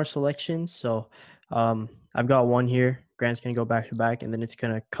 2 more selections. So I've got one here. Grant's going to go back to back, and then it's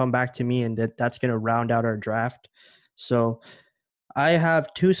going to come back to me, and that's going to round out our draft. So I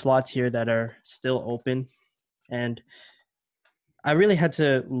have 2 slots here that are still open, and I really had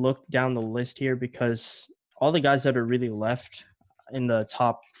to look down the list here because all the guys that are really left in the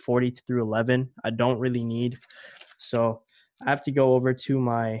top 40 through 11, I don't really need. So I have to go over to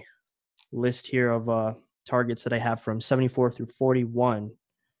my list here of targets that I have from 74 through 41.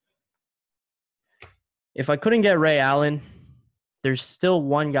 If I couldn't get Ray Allen, there's still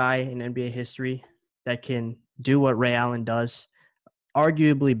one guy in NBA history that can do what Ray Allen does.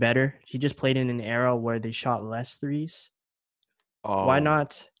 arguably better. He just played in an era where they shot less threes. Oh, Why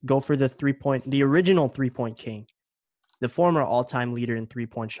not go for the original 3-point king, the former all-time leader in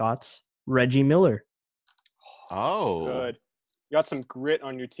 3-point shots, Reggie Miller? Oh, Good. You got some grit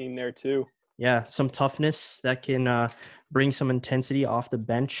on your team there too. Yeah, some toughness that can bring some intensity off the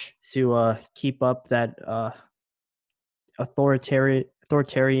bench to keep up that authoritarian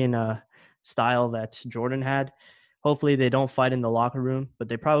style that Jordan had. Hopefully they don't fight in the locker room, but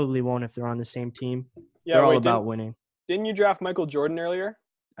they probably won't if they're on the same team. Yeah, They're all wait, about winning. didn't you draft Michael Jordan earlier?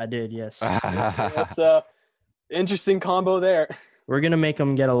 I did, yes. That's a interesting combo there. We're gonna make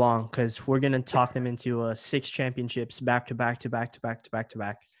them get along because we're gonna talk them into 6 championships back to back to back to back to back to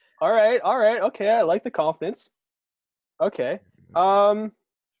back. All right. Okay, I like the confidence. Okay. Am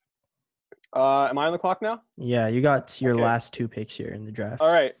I on the clock now? Yeah, you got your Okay. last 2 picks here in the draft.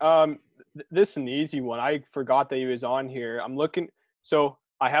 All right. This is an easy one. I forgot that he was on here. I'm looking. So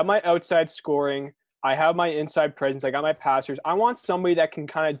I have my outside scoring. I have my inside presence. I got my passers. I want somebody that can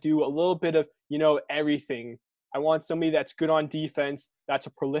kind of do a little bit of, everything. I want somebody that's good on defense, that's a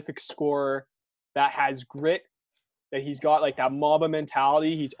prolific scorer, that has grit, that he's got like that Mamba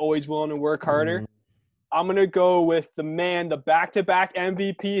mentality. He's always willing to work harder. I'm going to go with the man, the back-to-back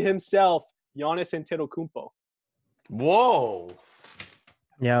MVP himself, Giannis Antetokounmpo. whoa,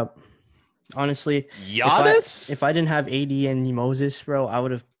 Yeah. Honestly, Giannis? if I didn't have AD and Moses, bro, I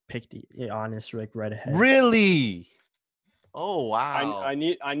would have picked Giannis right ahead. Really? Oh wow. I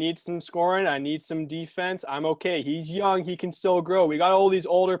need some scoring. I need some defense. I'm okay. He's young. He can still grow. We got all these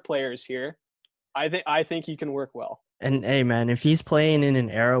older players here. I think he can work well. And hey, man, if he's playing in an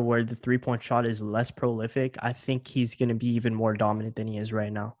era where the 3-point shot is less prolific, I think he's going to be even more dominant than he is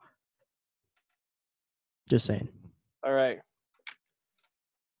right now. Just saying. All right.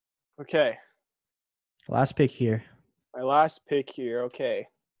 Okay. Last pick here. My last pick here. Okay.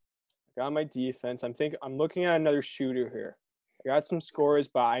 I got my defense. I'm looking at another shooter here. I got some scores,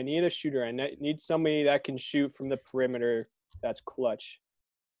 but I need a shooter. I need somebody that can shoot from the perimeter that's clutch.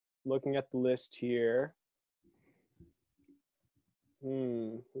 Looking at the list here.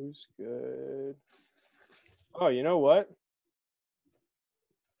 Who's good? Oh, you know what?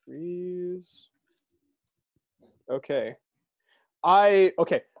 Freeze. Okay. I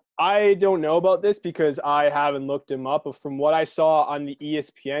don't know about this because I haven't looked him up, but from what I saw on the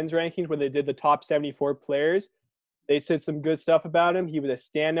ESPN's rankings where they did the top 74 players, they said some good stuff about him. He was a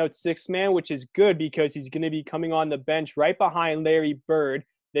standout 6-man, which is good because he's going to be coming on the bench right behind Larry Bird.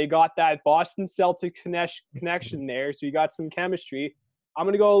 They got that Boston Celtics connection there, so you got some chemistry. I'm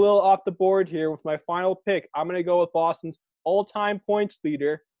going to go a little off the board here with my final pick. I'm going to go with Boston's all-time points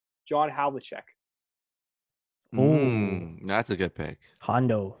leader, John Havlicek. That's a good pick.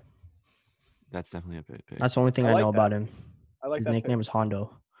 Hondo. That's definitely a good pick. That's the only thing I I like know that. about him. I like His that nickname pick. is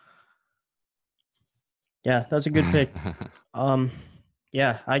Hondo. Yeah, that's a good pick.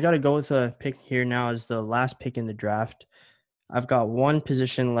 Yeah, I got to go with a pick here now as the last pick in the draft. I've got one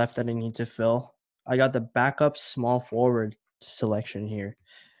position left that I need to fill. I got the backup small forward selection here.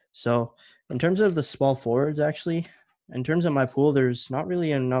 So in terms of the small forwards, actually, in terms of my pool, there's not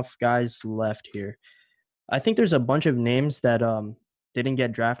really enough guys left here. I think there's a bunch of names that didn't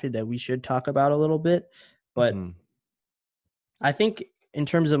get drafted that we should talk about a little bit. But I think in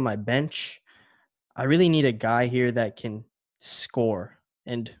terms of my bench, I really need a guy here that can score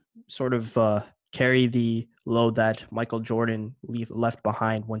and sort of carry the load that Michael Jordan left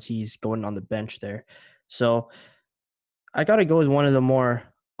behind once he's going on the bench there. So I got to go with one of the more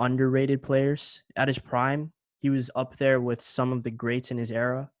underrated players. At his prime, he was up there with some of the greats in his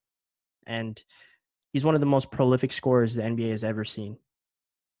era, and he's one of the most prolific scorers the NBA has ever seen.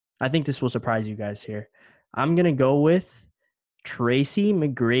 I think this will surprise you guys here. I'm going to go with Tracy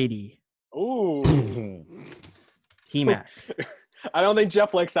McGrady. Ooh. T-Mac. I don't think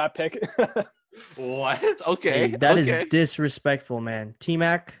Jeff likes that pick. What? Okay. Hey, that okay. is disrespectful, man.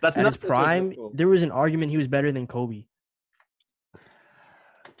 T-Mac, That's at not his prime, disrespectful. there was an argument he was better than Kobe.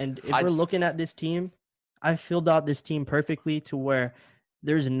 And if we're looking at this team, I filled out this team perfectly to where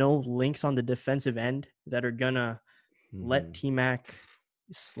there's no links on the defensive end that are going to let T-Mac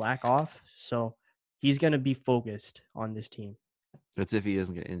slack off. So he's going to be focused on this team. That's if he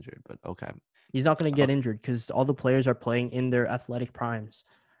doesn't get injured, but okay. He's not going to get injured because all the players are playing in their athletic primes.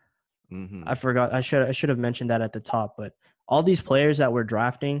 I forgot. I should have mentioned that at the top, but all these players that we're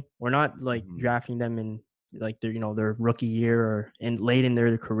drafting, we're not like drafting them in like their rookie year or late in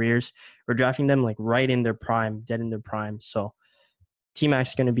their careers. We're drafting them like right in their prime, dead in their prime. So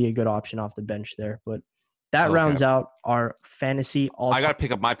T-Mac's going to be a good option off the bench there, but that rounds out our fantasy all. I got to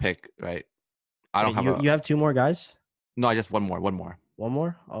pick up my pick, right? I don't have you have 2 more guys? No, I just one more. One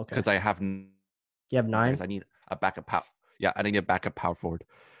more? Okay. Because I have You have 9? I need a backup power. Yeah, I need a backup power forward.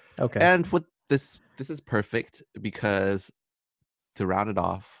 Okay. And with this is perfect because to round it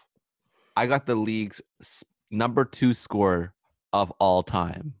off, I got the league's number 2 scorer of all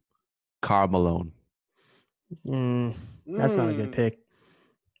time, Karl Malone. That's not a good pick.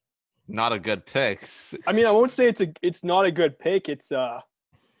 Not a good pick. I mean, I won't say it's not a good pick. It's I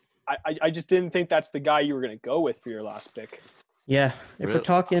just didn't think that's the guy you were gonna go with for your last pick. Yeah. If we're Really?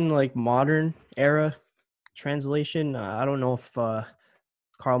 talking like modern era translation, I don't know if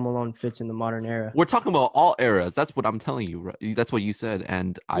Karl Malone fits in the modern era. We're talking about all eras. That's what I'm telling you. Right? That's what you said,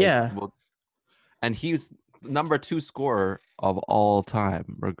 and Yeah. and he's number 2 scorer of all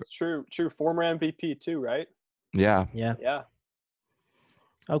time. True. Former MVP too, right? Yeah. Yeah. Yeah.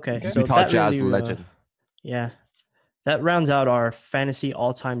 Okay. Okay. So Utah that Jazz really, legend. Yeah. That rounds out our fantasy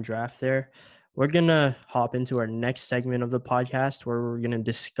all-time draft there. We're going to hop into our next segment of the podcast where we're going to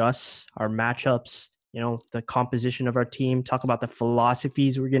discuss our matchups, the composition of our team, talk about the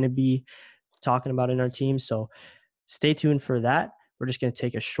philosophies we're going to be talking about in our team. So stay tuned for that. We're just going to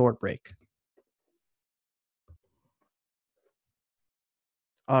take a short break.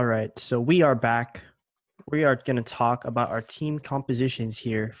 All right. So we are back. We are going to talk about our team compositions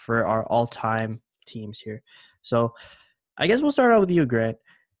here for our all-time teams here. So I guess we'll start out with you, Grant.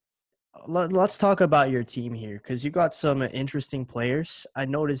 Let's talk about your team here because you got some interesting players. I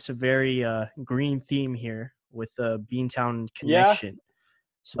noticed a very green theme here with the Beantown connection.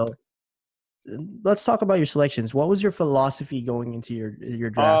 So let's talk about your selections. What was your philosophy going into your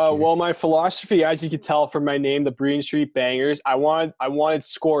draft here? Well, my philosophy, as you can tell from my name, the Breen Street Bangers, I wanted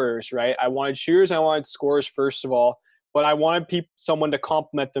scorers, right? I wanted shooters. I wanted scorers first of all, but I wanted someone to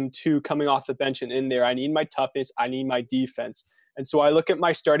complement them too, coming off the bench and in there. I need my toughness. I need my defense. And so I look at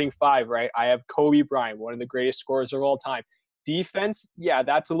my starting 5, right? I have Kobe Bryant, one of the greatest scorers of all time. Defense, yeah,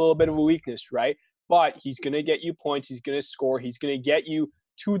 that's a little bit of a weakness, right? But he's going to get you points. He's going to score. He's going to get you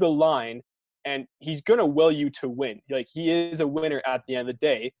to the line, and he's going to will you to win. Like, he is a winner at the end of the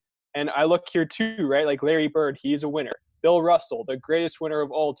day. And I look here too, right? Like Larry Bird, he's a winner. Bill Russell, the greatest winner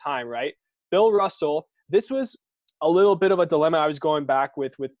of all time, right? Bill Russell, this was a little bit of a dilemma I was going back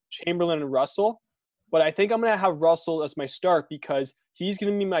with Chamberlain and Russell. But I think I'm going to have Russell as my start because he's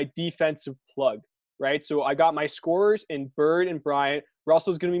going to be my defensive plug, right? So I got my scorers in Bird and Bryant.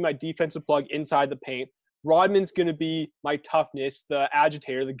 Russell's going to be my defensive plug inside the paint. Rodman's going to be my toughness, the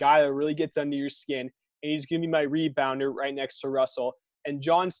agitator, the guy that really gets under your skin. And he's going to be my rebounder right next to Russell. And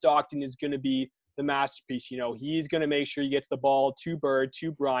John Stockton is going to be the masterpiece. He's going to make sure he gets the ball to Bird,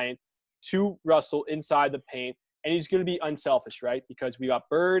 to Bryant, to Russell inside the paint. And he's going to be unselfish, right? Because we got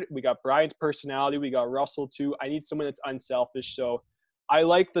Bird, we got Bryant's personality, we got Russell too. I need someone that's unselfish. So I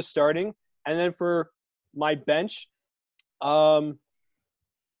like the starting. And then for my bench, I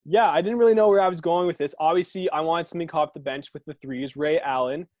didn't really know where I was going with this. Obviously, I wanted something off the bench with the 3s. Ray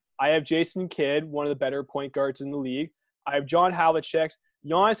Allen. I have Jason Kidd, one of the better point guards in the league. I have John Havlicek,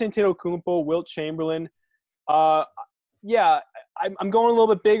 Giannis Antetokounmpo, Wilt Chamberlain. I'm going a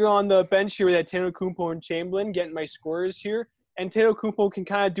little bit bigger on the bench here with Antetokounmpo and Chamberlain, getting my scorers here. Antetokounmpo can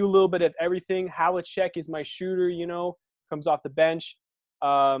kind of do a little bit of everything. Havlicek is my shooter, comes off the bench.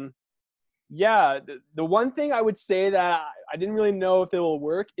 The one thing I would say that I didn't really know if it will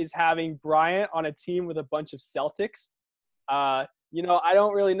work is having Bryant on a team with a bunch of Celtics. I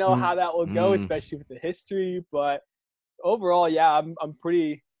don't really know how that will go, especially with the history. But overall, I'm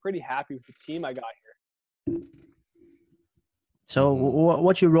pretty happy with the team I got here. So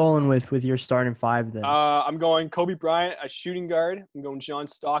what you rolling with your starting 5 then? I'm going Kobe Bryant as shooting guard. I'm going John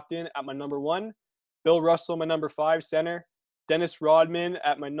Stockton at my number 1. Bill Russell, my number 5 center. Dennis Rodman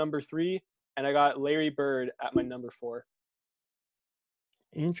at my number 3. And I got Larry Bird at my number 4.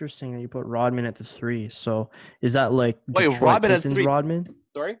 Interesting that you put Rodman at the 3. So is that like Detroit Rodman Pistons Rodman?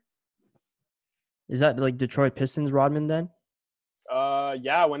 Sorry? Is that like Detroit Pistons Rodman then?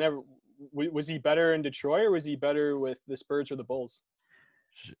 Whenever. Was he better in Detroit or was he better with the Spurs or the Bulls?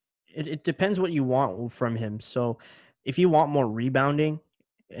 It depends what you want from him. So if you want more rebounding,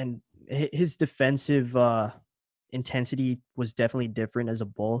 and his defensive intensity was definitely different as a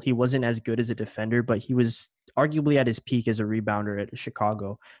Bull. He wasn't as good as a defender, but he was arguably at his peak as a rebounder at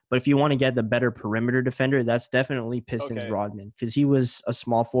Chicago. But if you want to get the better perimeter defender, that's definitely Pistons Rodman, because he was a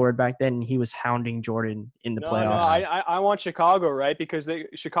small forward back then and he was hounding Jordan in the playoffs. I want Chicago, right? Because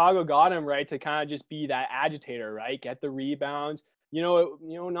Chicago got him, right, to kind of just be that agitator, right? Get the rebounds,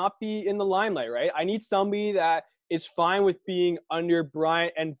 not be in the limelight, right? I need somebody that is fine with being under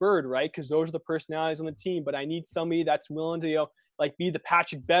Bryant and Bird, right? Because those are the personalities on the team. But I need somebody that's willing to, be the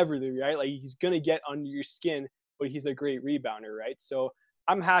Patrick Beverly, right? Like, he's going to get under your skin but he's a great rebounder, right? So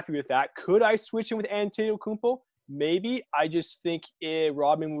I'm happy with that. Could I switch him with Antetokounmpo? Maybe. I just think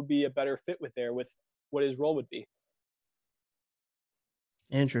Rodman would be a better fit with what his role would be.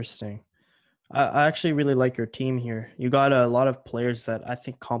 Interesting. I actually really like your team here. You got a lot of players that I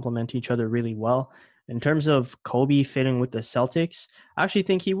think complement each other really well. In terms of Kobe fitting with the Celtics, I actually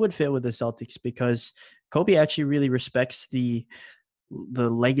think he would fit with the Celtics because Kobe actually really respects the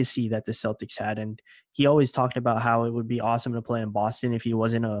legacy that the Celtics had, and he always talked about how it would be awesome to play in Boston if he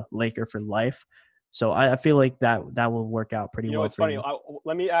wasn't a Laker for life. So I feel like that will work out pretty You know, well it's for funny. you.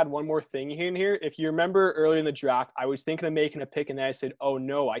 Let me add one more thing in here. If you remember earlier in the draft, I was thinking of making a pick, and then I said, "Oh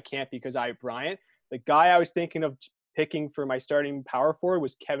no, I can't because I have Bryant." The guy I was thinking of picking for my starting power forward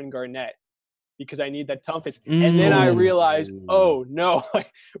was Kevin Garnett because I need that toughness. And then I realized, oh no,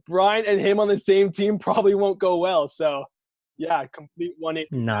 like Bryant and him on the same team probably won't go well. So, yeah, complete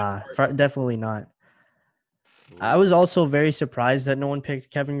 180. Nah, definitely not. I was also very surprised that no one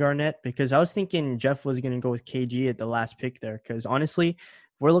picked Kevin Garnett because I was thinking Jeff was going to go with KG at the last pick there. Because honestly, if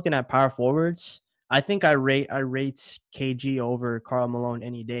we're looking at power forwards, I think I rate KG over Karl Malone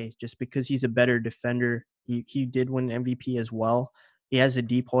any day just because he's a better defender. He did win MVP as well. He has a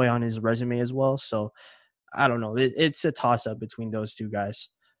DPOY on his resume as well. So I don't know. It's a toss up between those two guys.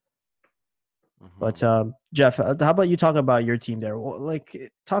 But Jeff, how about you talk about your team there?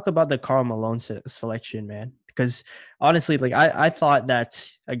 Like, talk about the Karl Malone selection, man. Because honestly, like I thought that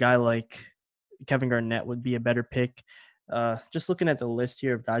a guy like Kevin Garnett would be a better pick. Just looking at the list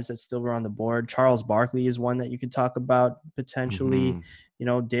here of guys that still were on the board, Charles Barkley is one that you could talk about potentially. You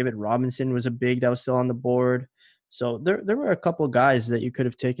know, David Robinson was a big that was still on the board. So there were a couple of guys that you could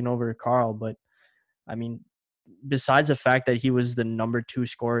have taken over Karl, but I mean, besides the fact that he was the number 2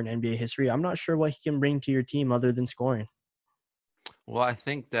 scorer in NBA history, I'm not sure what he can bring to your team other than scoring. Well, I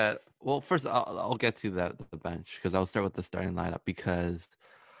think that. Well, first I'll get to the bench because I'll start with the starting lineup because,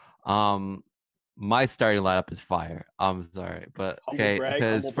 my starting lineup is fire. I'm sorry, but okay,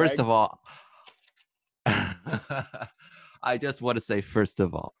 because first of all, I just want to say first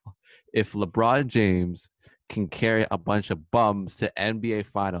of all, if LeBron James can carry a bunch of bums to NBA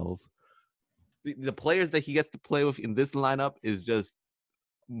Finals, the players that he gets to play with in this lineup is just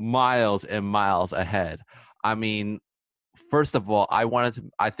miles and miles ahead. I mean, first of all, I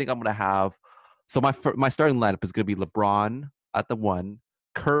think I'm gonna have. So my starting lineup is gonna be LeBron at the 1,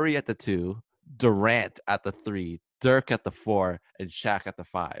 Curry at the 2, Durant at the 3, Dirk at the 4, and Shaq at the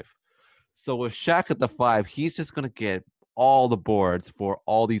 5. So with Shaq at the 5, he's just gonna get all the boards for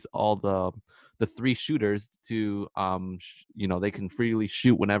all the 3 shooters to they can freely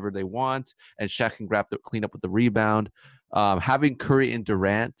shoot whenever they want, and Shaq can clean up with the rebound. Having Curry and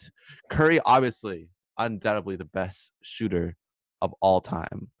Durant, Curry obviously undoubtedly the best shooter of all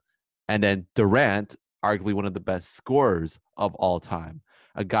time, and then Durant arguably one of the best scorers of all time,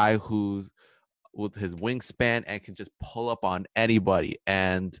 a guy who's with his wingspan and can just pull up on anybody.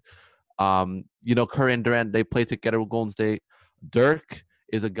 And Curry and Durant, they play together with Golden State. Dirk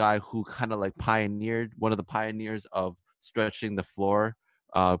is a guy who kind of like one of the pioneers of stretching the floor,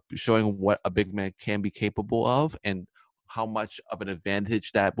 showing what a big man can be capable of and how much of an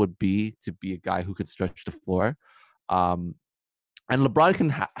advantage that would be to be a guy who can stretch the floor. And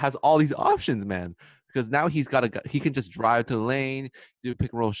LeBron has all these options, man, because now he can just drive to the lane, do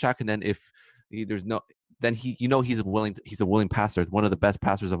pick and roll Shaq, and then he's a willing passer, one of the best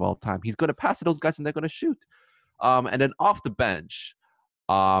passers of all time. He's going to pass to those guys and they're going to shoot. And then off the bench,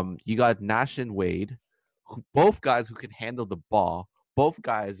 you got Nash and Wade, both guys who can handle the ball, both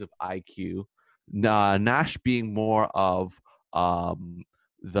guys of IQ. Nash being more of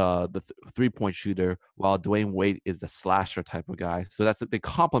the 3-point shooter, while Dwayne Wade is the slasher type of guy. So they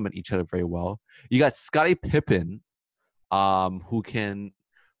complement each other very well. You got Scottie Pippen, who can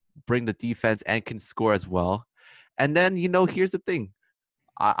bring the defense and can score as well. And then here's the thing.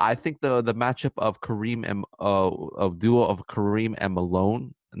 I think the matchup of Kareem and duo of Kareem and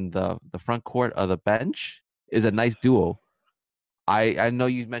Malone in the front court of the bench is a nice duo. I know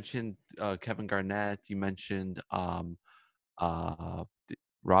you mentioned Kevin Garnett. You mentioned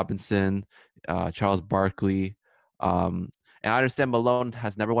Robinson, Charles Barkley, and I understand Malone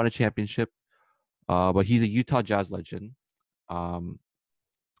has never won a championship, but he's a Utah Jazz legend.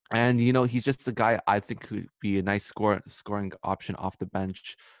 And he's just a guy I think could be a nice scoring option off the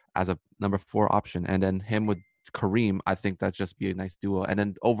bench as a number 4 option. And then him with Kareem, I think that'd just be a nice duo. And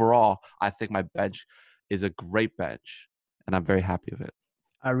then overall, I think my bench is a great bench, and I'm very happy with it.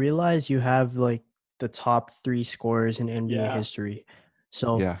 I realize you have like the top 3 scorers in NBA history.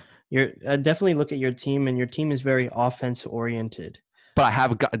 So you're definitely look at your team, and your team is very offense oriented. But I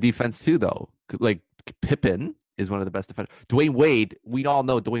have a defense too, though. Like Pippen is one of the best defenders. Dwayne Wade, we all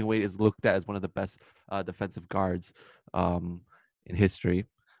know Dwayne Wade is looked at as one of the best defensive guards in history.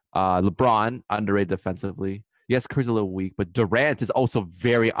 LeBron, underrated defensively. Yes, Curry's a little weak, but Durant is also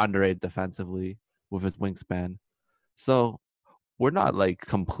very underrated defensively with his wingspan. So we're not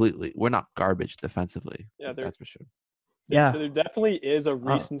we're not garbage defensively. Yeah, that's for sure. Yeah. There definitely is a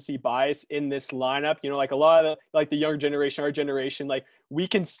recency bias in this lineup. You know, like a lot of the younger generation, our generation, like we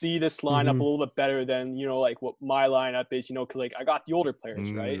can see this lineup a little bit better than, you know, like what my lineup is, you know, because like I got the older players,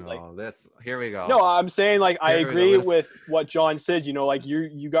 right? Like here we go. No, I'm saying like I agree with what John said, you know, like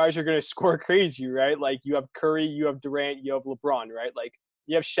you guys are gonna score crazy, right? Like you have Curry, you have Durant, you have LeBron, right? Like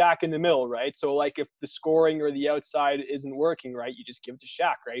you have Shaq in the middle, right? So like if the scoring or the outside isn't working, right, you just give it to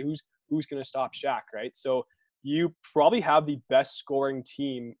Shaq, right? Who's gonna stop Shaq, right? So you probably have the best scoring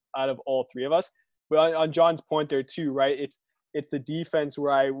team out of all three of us. But on John's point there too, right? It's the defense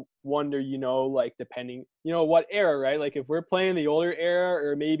where I wonder, you know, like depending, you know, what era, right? Like if we're playing the older era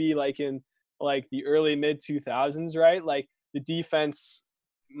or maybe like in like the early mid 2000s, right? Like the defense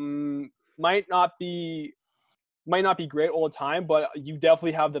might not be great all the time, but you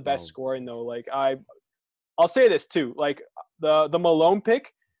definitely have the best scoring though. Like I'll say this too, like the Malone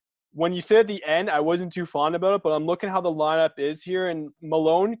pick, when you said at the end, I wasn't too fond about it, but I'm looking how the lineup is here, and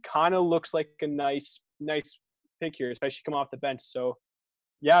Malone kind of looks like a nice pick here, especially coming off the bench. So,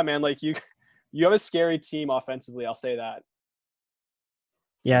 yeah, man, like you have a scary team offensively. I'll say that.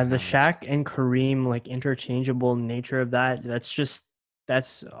 Yeah, the Shaq and Kareem like interchangeable nature of that's a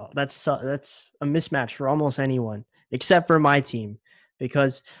mismatch for almost anyone except for my team,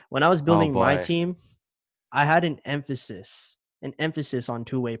 because when I was building my team, I had an emphasis on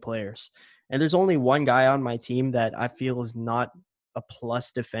two-way players. And there's only one guy on my team that I feel is not a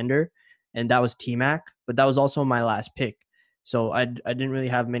plus defender, and that was T-Mac, but that was also my last pick. So I didn't really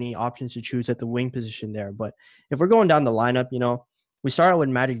have many options to choose at the wing position there. But if we're going down the lineup, you know, we start out with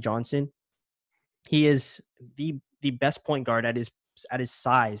Magic Johnson. He is the best point guard at his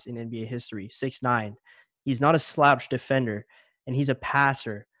size in NBA history, 6'9". He's not a slouch defender, and he's a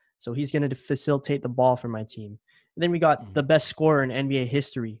passer. So he's going to facilitate the ball for my team. And then we got the best scorer in NBA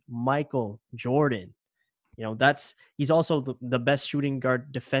history, Michael Jordan. You know, he's also the best shooting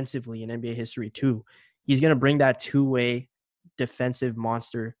guard defensively in NBA history too. He's going to bring that two-way defensive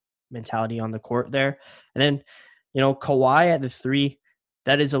monster mentality on the court there. And then, you know, Kawhi at the 3,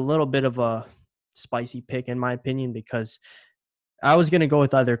 that is a little bit of a spicy pick in my opinion, because I was going to go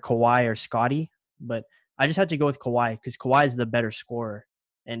with either Kawhi or Scotty, but I just had to go with Kawhi because Kawhi is the better scorer.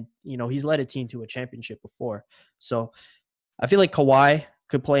 And, you know, he's led a team to a championship before. So I feel like Kawhi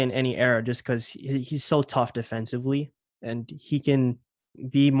could play in any era just because he's so tough defensively, and he can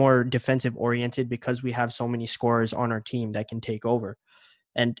be more defensive oriented because we have so many scorers on our team that can take over.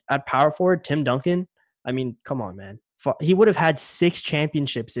 And at power forward, Tim Duncan, I mean, come on, man. He would have had 6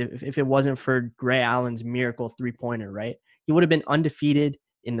 championships if it wasn't for Ray Allen's miracle three-pointer, right? He would have been undefeated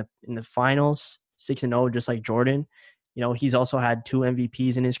in the finals, 6-0, just like Jordan. You know, he's also had 2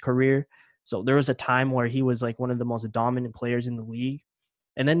 MVPs in his career. So there was a time where he was like one of the most dominant players in the league.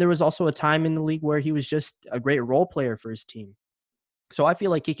 And then there was also a time in the league where he was just a great role player for his team. So I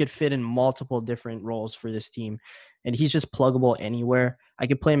feel like he could fit in multiple different roles for this team. And he's just pluggable anywhere. I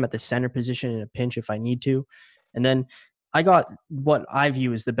could play him at the center position in a pinch if I need to. And then I got what I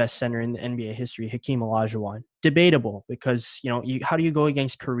view as the best center in the NBA history, Hakeem Olajuwon. Debatable because, you know, how do you go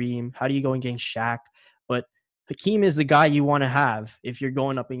against Kareem? How do you go against Shaq? But Hakeem is the guy you want to have if you're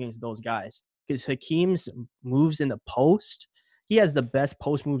going up against those guys, because Hakeem's moves in the post, he has the best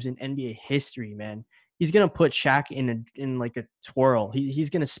post moves in NBA history, man. He's going to put Shaq in like a twirl. He's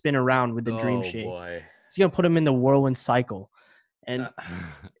going to spin around with the dream shake. Boy. He's going to put him in the whirlwind cycle. And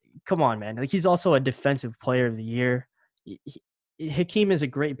come on, man. Like, he's also a defensive player of the year. Hakeem is a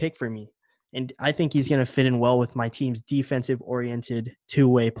great pick for me. And I think he's going to fit in well with my team's defensive-oriented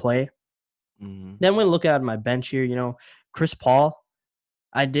two-way play. Mm-hmm. Then we look at my bench here, you know, Chris Paul.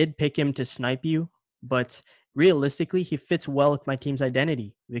 I did pick him to snipe you, but realistically, he fits well with my team's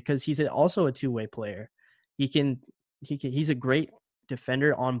identity because he's also a two-way player. He's a great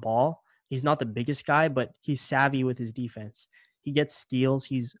defender on ball. He's not the biggest guy, but he's savvy with his defense. He gets steals.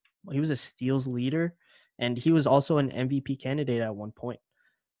 He was a steals leader, and he was also an MVP candidate at one point.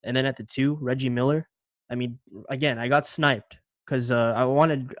 And then at the 2, Reggie Miller. I mean, again, I got sniped because I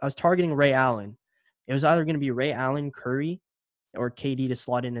was targeting Ray Allen. It was either going to be Ray Allen, Curry, or KD to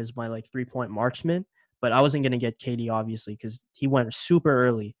slot in as my like 3-point marksman. But I wasn't going to get KD, obviously, because he went super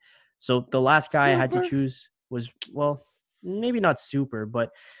early. So the last guy I had to choose was, well, maybe not super,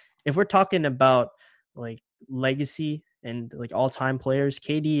 but if we're talking about like legacy and like all-time players,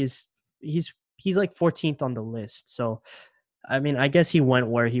 KD he's he's like 14th on the list. So, I mean, I guess he went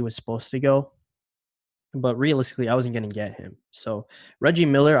where he was supposed to go. But realistically, I wasn't going to get him. So Reggie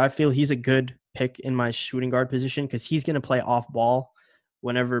Miller, I feel he's a good pick in my shooting guard position because he's going to play off ball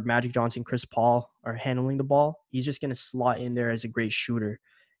whenever Magic Johnson, Chris Paul are handling the ball. He's just going to slot in there as a great shooter.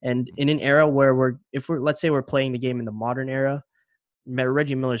 And in an era where let's say we're playing the game in the modern era,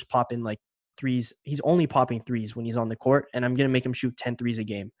 Reggie Miller's popping like threes. He's only popping threes when he's on the court, and I'm going to make him shoot 10 threes a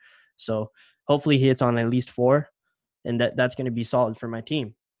game. So hopefully he hits on at least 4, and that's going to be solid for my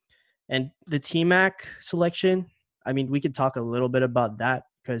team. And the T-Mac selection, I mean, we could talk a little bit about that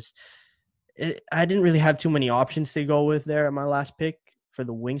because I didn't really have too many options to go with there at my last pick for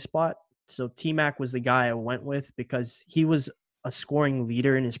the wing spot. So T-Mac was the guy I went with because he was a scoring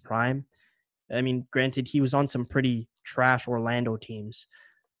leader in his prime. I mean, granted, he was on some pretty trash Orlando teams,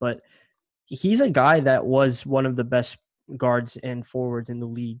 but he's a guy that was one of the best guards and forwards in the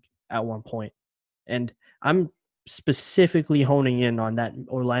league at one point. And I'm specifically honing in on that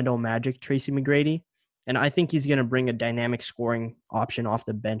Orlando Magic Tracy McGrady, and I think he's going to bring a dynamic scoring option off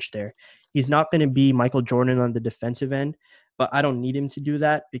the bench there. He's not going to be Michael Jordan on the defensive end, but I don't need him to do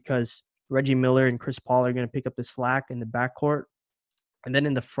that because Reggie Miller and Chris Paul are going to pick up the slack in the backcourt. And then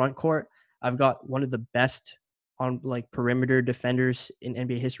in the front court, I've got one of the best on like perimeter defenders in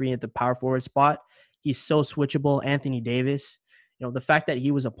NBA history at the power forward spot. He's so switchable, Anthony Davis. You know, the fact that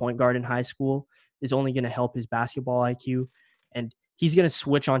he was a point guard in high school is only going to help his basketball IQ. And he's going to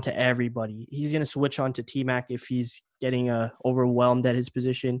switch on to everybody. He's going to switch on to T-Mac if he's getting overwhelmed at his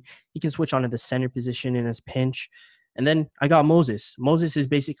position. He can switch on to the center position in his pinch. And then I got Moses. Moses is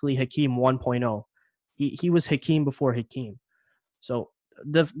basically Hakeem 1.0. He was Hakeem before Hakeem. So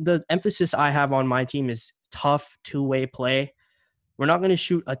the emphasis I have on my team is tough two-way play. We're not going to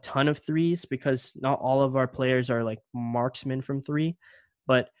shoot a ton of threes because not all of our players are like marksmen from 3,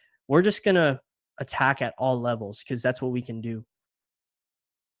 but we're just going to attack at all levels because that's what we can do.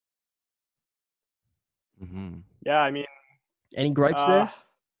 Mm-hmm. Yeah, I mean, any gripes there?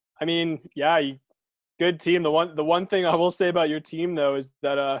 I mean, yeah, good team. The one thing I will say about your team though is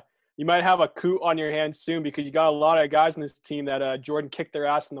that you might have a coup on your hands soon because you got a lot of guys in this team that Jordan kicked their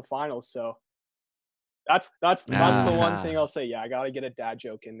ass in the finals. So that's the one thing I'll say. Yeah, I gotta get a dad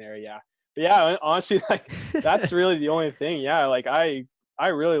joke in there. Yeah, but yeah, honestly, like that's really the only thing. Yeah, like I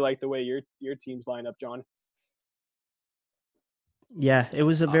really like the way your teams line up, John. Yeah, it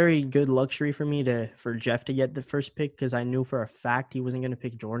was a very good luxury for me for Jeff to get the first pick because I knew for a fact he wasn't going to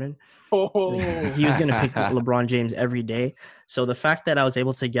pick Jordan. Oh. He was going to pick LeBron James every day. So the fact that I was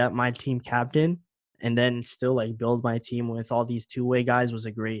able to get my team captain and then still like build my team with all these two-way guys was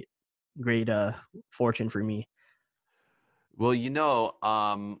a great fortune for me. Well,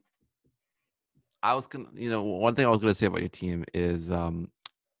 I was gonna, one thing I was gonna say about your team is Kawhi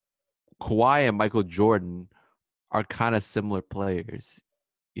and Michael Jordan are kind of similar players,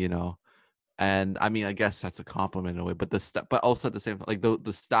 and I mean, I guess that's a compliment in a way, but but also at the same time, like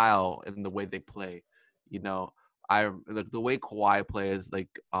the style and the way they play, I like the way Kawhi plays, like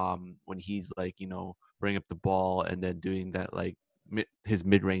when he's like bringing up the ball and then doing that like his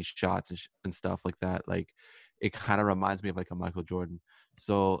mid-range shots and stuff like that, like it kind of reminds me of like a Michael Jordan.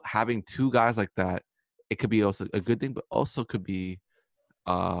 So having two guys like that, it could be also a good thing, but also could be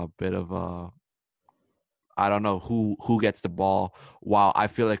a bit of a, I don't know who gets the ball. While I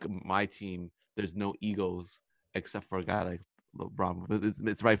feel like my team, there's no egos except for a guy like LeBron. But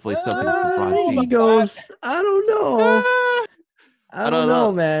it's rightfully still LeBron's egos. I don't know. I don't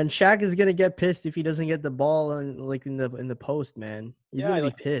know, man. Shaq is gonna get pissed if he doesn't get the ball in the post, man. He's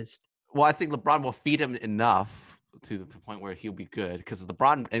gonna be pissed. Well, I think LeBron will feed him enough to the point where he'll be good because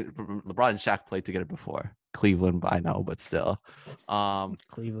LeBron and Shaq played together before. Cleveland, I know, but still.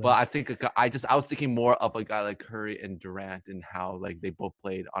 Cleveland. But I think I was thinking more of a guy like Curry and Durant and how like they both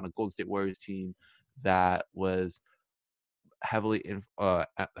played on a Golden State Warriors team that was heavy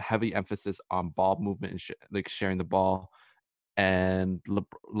emphasis on ball movement and like sharing the ball. And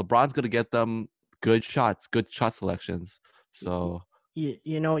LeBron's gonna get them good shot selections. So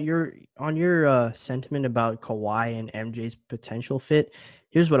you're on your sentiment about Kawhi and MJ's potential fit.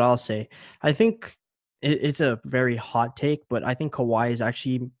 Here's what I'll say. I think it's a very hot take, but I think Kawhi is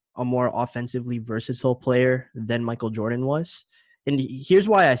actually a more offensively versatile player than Michael Jordan was. And here's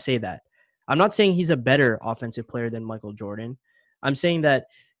why I say that. I'm not saying he's a better offensive player than Michael Jordan. I'm saying that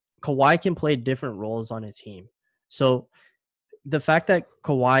Kawhi can play different roles on a team. So the fact that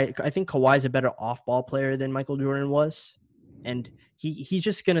I think Kawhi is a better off-ball player than Michael Jordan was. And he's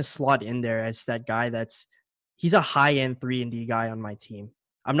just going to slot in there as that guy he's a high-end 3-and-D guy on my team.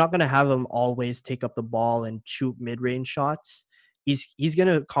 I'm not going to have him always take up the ball and shoot mid-range shots. he's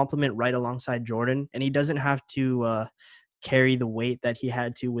gonna complement right alongside Jordan, and he doesn't have to carry the weight that he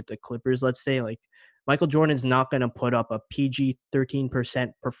had to with the Clippers. Let's say like Michael Jordan's not gonna put up a PG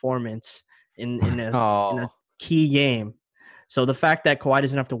 13% performance in a Oh, key game. So the fact that Kawhi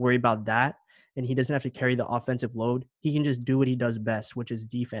doesn't have to worry about that and he doesn't have to carry the offensive load, he can just do what he does best, which is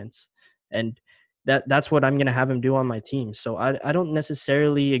defense. And that's what I'm gonna have him do on my team. So I don't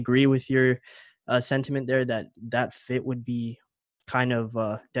necessarily agree with your sentiment there that that fit would be kind of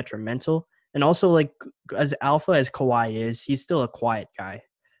detrimental. And also, like as alpha as Kawhi is, he's still a quiet guy,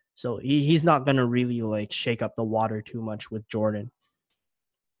 so he's not gonna really like shake up the water too much with Jordan.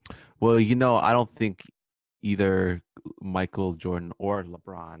 well, I don't think either Michael Jordan or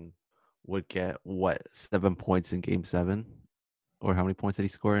LeBron would get 7 points in Game 7, or how many points did he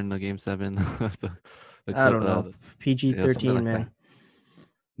score in the Game 7? I don't know. PG yeah, something 13, like man. that.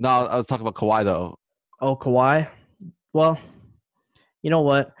 No, I was talking about Kawhi though. Oh, Kawhi. Well, you know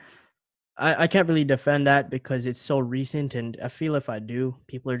what? I can't really defend that because it's so recent, and I feel if I do,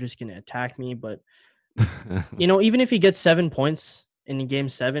 people are just gonna attack me. But even if he gets 7 points in Game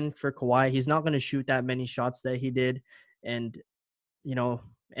 7 for Kawhi, he's not gonna shoot that many shots that he did, and you know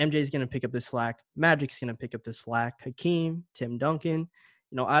MJ's gonna pick up the slack. Magic's gonna pick up the slack. Hakeem, Tim Duncan.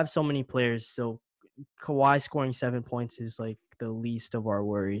 I have so many players, so Kawhi scoring 7 points is like the least of our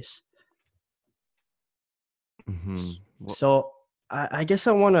worries. Mhm. Well, So I guess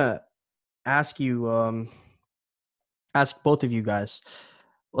I want to ask you, ask both of you guys,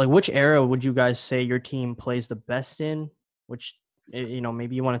 like which era would you guys say your team plays the best in? Which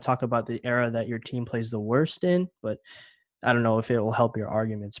maybe you want to talk about the era that your team plays the worst in, but I don't know if it will help your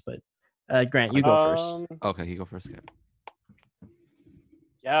arguments. But Grant, you go first. okay, you go first again.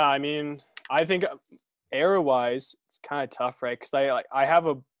 Yeah, I mean, I think era-wise, it's kind of tough, right? Because I have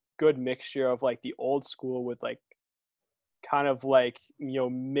a good mixture of like the old school with like kind of like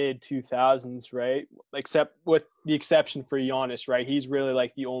mid 2000s, right? Except with the exception for Giannis, right? He's really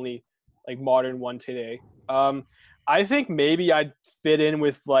like the only like modern one today. I think maybe I'd fit in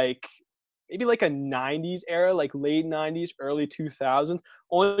with like maybe like a 90s era, like late 90s, early 2000s,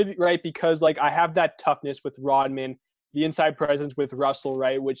 only right because like I have that toughness with Rodman, the inside presence with Russell,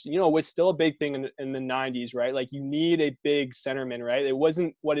 right? Which was still a big thing in the 90s, right? Like you need a big centerman, right? It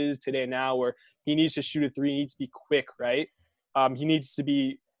wasn't what it is today now, where he needs to shoot a three, he needs to be quick, right?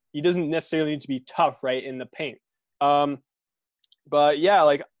 He doesn't necessarily need to be tough, right, in the paint. But yeah,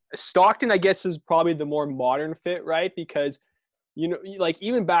 like Stockton, I guess, is probably the more modern fit, right? Because like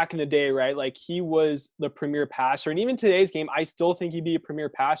even back in the day, right? Like he was the premier passer, and even today's game, I still think he'd be a premier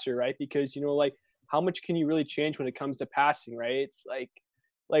passer, right? Because like how much can you really change when it comes to passing, right? It's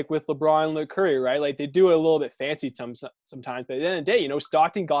like with LeBron and Curry, right? Like they do it a little bit fancy sometimes, but at the end of the day,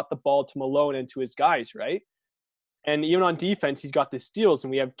 Stockton got the ball to Malone and to his guys, right? And even on defense, he's got the steals,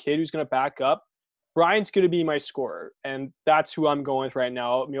 and we have Kidd who's going to back up. Bryant's going to be my scorer, and that's who I'm going with right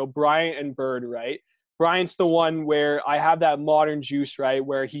now. Bryant and Bird, right? Bryant's the one where I have that modern juice, right,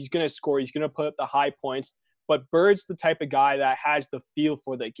 where he's going to score, he's going to put up the high points, but Bird's the type of guy that has the feel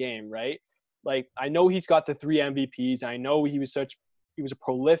for the game, right? Like I know he's got the 3 MVPs. I know he was a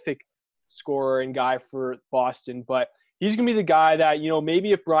prolific scorer and guy for Boston, but he's going to be the guy that,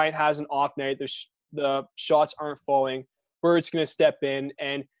 maybe if Bryant has an off night, the shots aren't falling, Bird's going to step in.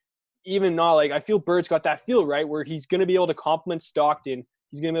 And even not like, I feel Bird's got that feel, right, where he's going to be able to compliment Stockton.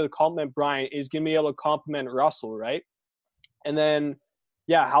 He's going to be able to compliment Bryant. He's going to be able to compliment Russell, right? And then,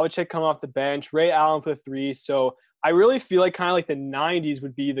 yeah, Havlicek come off the bench, Ray Allen for the 3. So I really feel like kind of like the 90s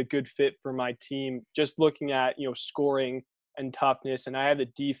would be the good fit for my team, just looking at, scoring and toughness. And I have the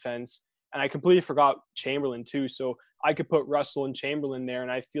defense. And I completely forgot Chamberlain too. So I could put Russell and Chamberlain there,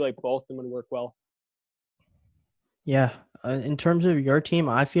 and I feel like both of them would work well. Yeah, in terms of your team,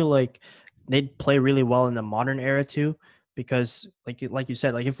 I feel like they'd play really well in the modern era too, because like you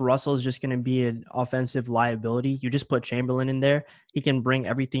said, like if Russell is just going to be an offensive liability, you just put Chamberlain in there. He can bring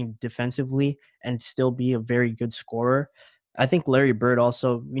everything defensively and still be a very good scorer. I think Larry Bird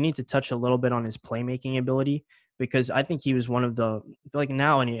also, we need to touch a little bit on his playmaking ability, because I think he was one of the, like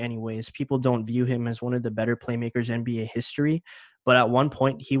now anyways, people don't view him as one of the better playmakers in NBA history. But at one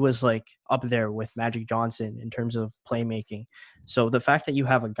point, he was like up there with Magic Johnson in terms of playmaking. So the fact that you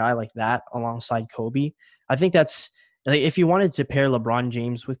have a guy like that alongside Kobe, I think that's, like, if you wanted to pair LeBron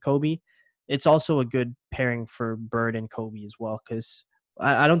James with Kobe, it's also a good pairing for Bird and Kobe as well, because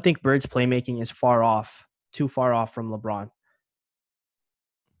I don't think Bird's playmaking is too far off from LeBron.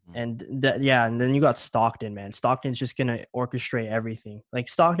 And and then you got Stockton, man. Stockton's just going to orchestrate everything. Like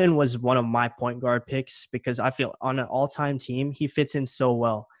Stockton was one of my point guard picks because I feel on an all-time team, he fits in so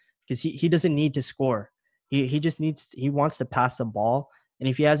well because he doesn't need to score. He wants to pass the ball, and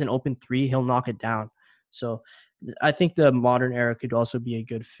if he has an open three, he'll knock it down. So I think the modern era could also be a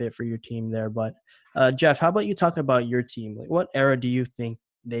good fit for your team there. But Jeff, how about you talk about your team? Like, what era do you think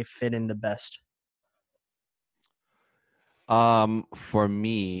they fit in the best? For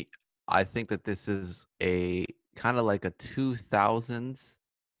me, I think that this is a kind of like a 2000s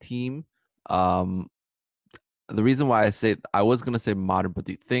team. Um, the reason why I was gonna say modern, but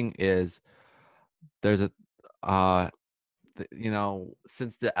the thing is, there's a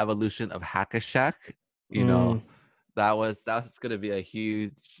since the evolution of Hack a Shaq, Mm, that's gonna be a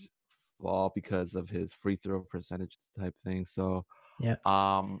huge fall because of his free throw percentage type thing. So, yeah.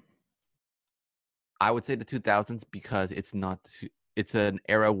 um, I would say the 2000s because it's an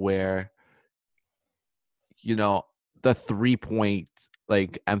era where the 3-point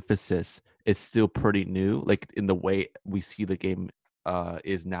like emphasis is still pretty new, like in the way we see the game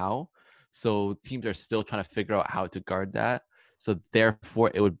is now. So teams are still trying to figure out how to guard that. So therefore,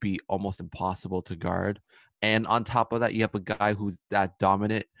 it would be almost impossible to guard. And on top of that, you have a guy who's that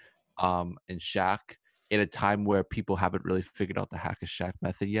dominant, in Shaq, in a time where people haven't really figured out the hack a Shaq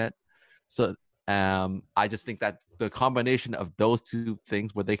method yet. So I just think that the combination of those two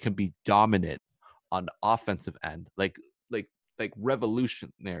things, where they can be dominant on the offensive end, like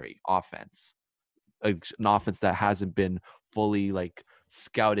revolutionary offense, like an offense that hasn't been fully like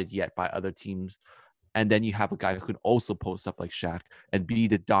scouted yet by other teams, and then you have a guy who can also post up like Shaq and be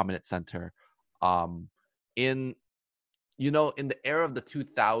the dominant center. In in the era of the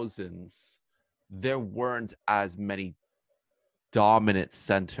 2000s, there weren't as many dominant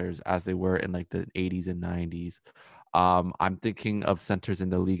centers as they were in like the 80s and 90s. I'm thinking of centers in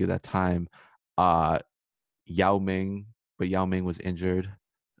the league at that time. Uh, Yao Ming, but Yao Ming was injured.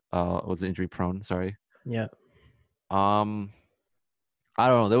 Was injury prone. Sorry. Yeah. Um, I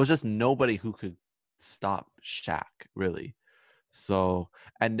don't know. There was just nobody who could stop Shaq, really. So,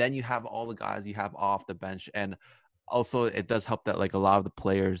 and then you have all the guys you have off the bench, and also it does help that like a lot of the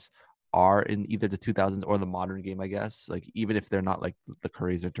players are in either the 2000s or the modern game, I guess. Like even if they're not like the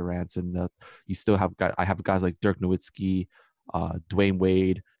Currys or Durant's, and you still have guys. I have guys like Dirk Nowitzki, Dwayne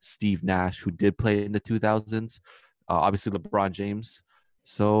Wade, Steve Nash, who did play in the 2000s. Obviously LeBron James.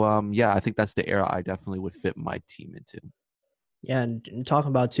 So yeah, I think that's the era I definitely would fit my team into. Yeah, and talk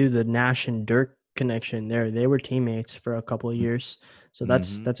about too the Nash and Dirk connection there. They were teammates for a couple of years, so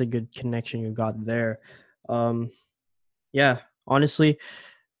Mm-hmm. that's a good connection you got there. Um, yeah, honestly,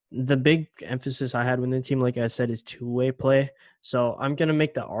 the big emphasis I had with the team, like I said, is two-way play. So I'm gonna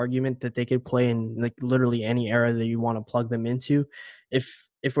make the argument that they could play in like literally any era that you want to plug them into.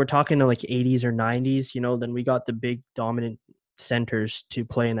 If we're talking to like 80s or 90s, then we got the big dominant centers to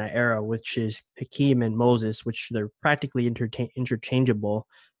play in that era, which is Hakeem and Moses, which they're practically interchangeable.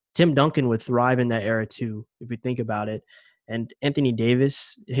 Tim Duncan would thrive in that era too, if you think about it. And Anthony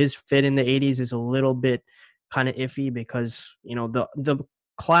Davis, his fit in the 80s is a little bit kind of iffy because the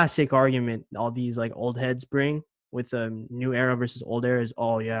classic argument all these like old heads bring with the new era versus old era is,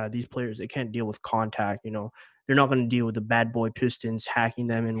 oh yeah, these players, they can't deal with contact. They're not going to deal with the bad boy Pistons hacking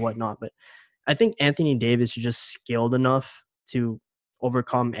them and whatnot. But I think Anthony Davis is just skilled enough to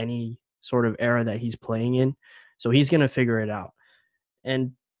overcome any sort of era that he's playing in. So he's going to figure it out.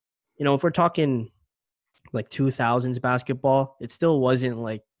 And, if we're talking like 2000s basketball, it still wasn't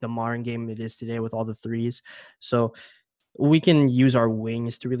like the modern game it is today with all the threes. So we can use our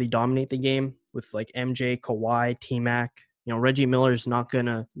wings to really dominate the game with like MJ, Kawhi, T-Mac. Reggie Miller's not going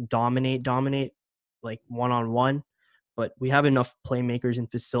to dominate like one-on-one, but we have enough playmakers and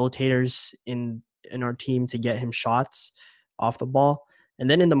facilitators in our team to get him shots off the ball. And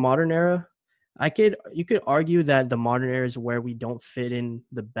then in the modern era, you could argue that the modern era is where we don't fit in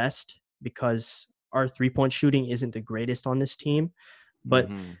the best because our three-point shooting isn't the greatest on this team, but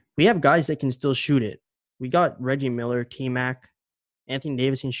Mm-hmm. we have guys that can still shoot it. We got Reggie Miller, T-Mac, Anthony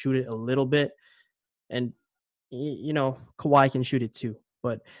Davis can shoot it a little bit, and Kawhi can shoot it too.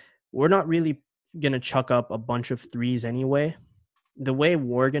 But we're not really gonna chuck up a bunch of threes anyway. The way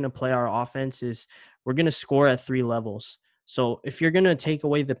we're gonna play our offense is we're gonna score at three levels. So if you're gonna take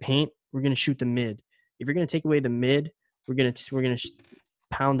away the paint, we're gonna shoot the mid. If you're gonna take away the mid, we're gonna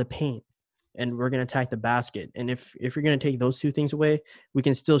pound the paint, and we're gonna attack the basket. And if you're gonna take those two things away, we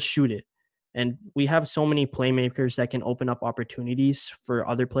can still shoot it. And we have so many playmakers that can open up opportunities for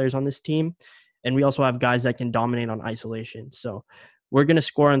other players on this team. And we also have guys that can dominate on isolation. So we're going to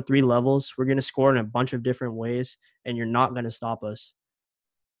score on three levels. We're going to score in a bunch of different ways, and you're not going to stop us.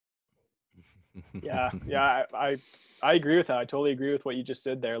 Yeah, I agree with that. I totally agree with what you just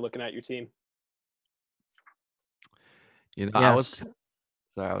said there. Looking at your team. I was Yes.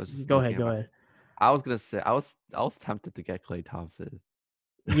 sorry. I was just Go ahead. thinking Go about ahead. I was gonna say I was tempted to get Klay Thompson.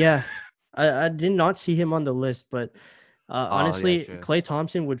 Yeah, I did not see him on the list, but Oh yeah, honestly, true. Clay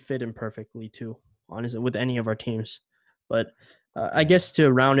Thompson would fit in perfectly too. Honestly, with any of our teams, but I Yeah. guess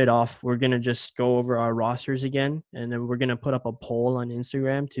to round it off, we're gonna just go over our rosters again, and then we're gonna put up a poll on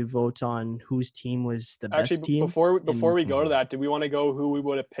Instagram to vote on whose team was the Actually, best team. before we go to Mhm. that, do we want to go who we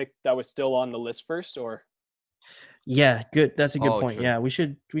would have picked that was still on the list first, or Yeah, good. That's a good Oh, point. true. Yeah, we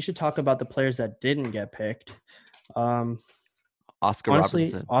should talk about the players that didn't get picked. Um, Oscar honestly,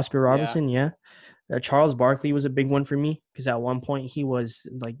 Robinson. Oscar Yeah. Robertson, yeah. Charles Barkley was a big one for me because at one point he was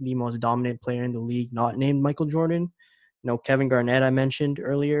like the most dominant player in the league, not named Michael Jordan. Kevin Garnett I mentioned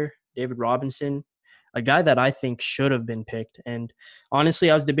earlier, David Robinson, a guy that I think should have been picked. And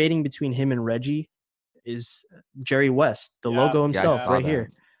honestly, I was debating between him and Reggie. Is Jerry West, the Yeah, logo Yeah, I himself, saw right that.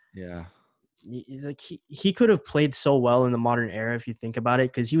 here. Yeah. He could have played so well in the modern era if you think about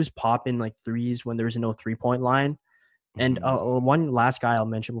it, because he was popping like threes when there was no 3-point line. And Mhm. one last guy I'll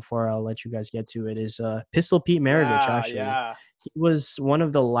mention before I'll let you guys get to it is Pistol Pete Maravich. yeah, Actually, yeah, he was one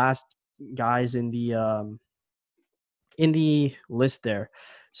of the last guys in the list there.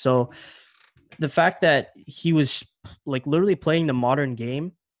 So the fact that he was like literally playing the modern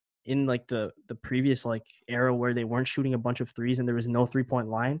game in like the previous like era where they weren't shooting a bunch of threes and there was no 3-point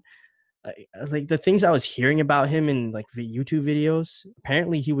line, like the things I was hearing about him in like the YouTube videos,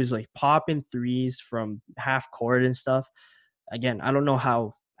 apparently he was like popping threes from half court and stuff. Again, I don't know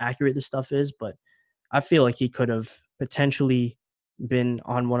how accurate this stuff is, but I feel like he could have potentially been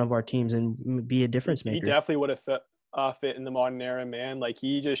on one of our teams and be a difference he maker. definitely would have fit in the modern era, man. Like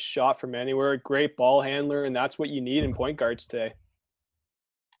he just shot from anywhere, great ball handler, and that's what you need in point guards today.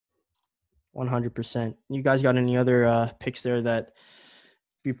 100%. You guys got any other picks there that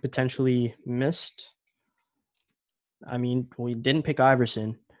we potentially missed? I mean, we didn't pick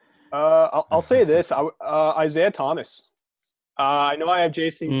Iverson. I'll say this: Isaiah Thomas. I know I have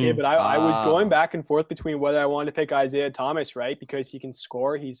Jason Kidd, but I was going Ah. back and forth between whether I wanted to pick Isaiah Thomas, right? Because he can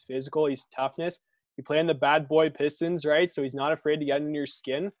score, he's physical, he's toughness. He played in the bad boy Pistons, right? So he's not afraid to get in your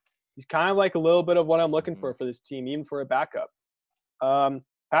skin. He's kind of like a little bit of what I'm looking for this team, even for a backup.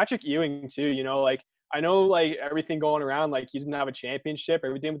 Patrick Ewing too. Like I know like everything going around, like he doesn't have a championship,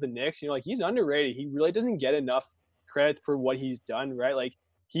 everything with the Knicks. Like he's underrated. He really doesn't get enough credit for what he's done, right? Like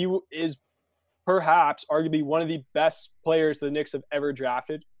he is perhaps arguably one of the best players the Knicks have ever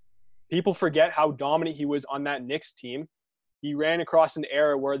drafted. People forget how dominant he was on that Knicks team. He ran across an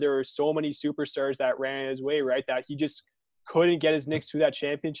era where there were so many superstars that ran his way, right? That he just couldn't get his Knicks to that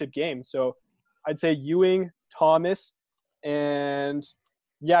championship game. So I'd say Ewing, Thomas, and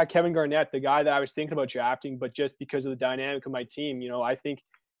yeah, Kevin Garnett, the guy that I was thinking about drafting, but just because of the dynamic of my team, I think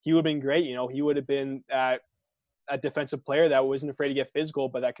he would have been great. He would have been a defensive player that wasn't afraid to get physical,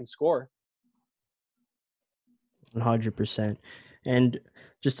 but that can score. 100%. And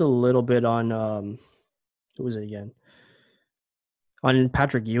just a little bit on who was it again? On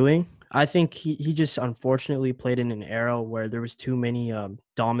Patrick Ewing. I think he just unfortunately played in an era where there was too many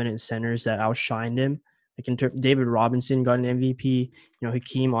dominant centers that outshined him. Like David Robinson got an MVP.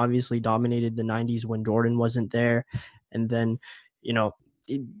 Hakeem obviously dominated the 90s when Jordan wasn't there. And then,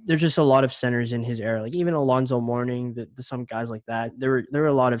 there's just a lot of centers in his era. Like even Alonzo Mourning, some guys like that. There were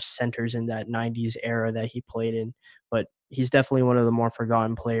a lot of centers in that 90s era that he played in. But he's definitely one of the more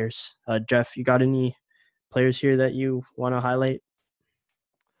forgotten players. Jeff, you got any players here that you want to highlight?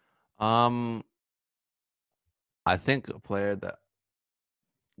 I think a player that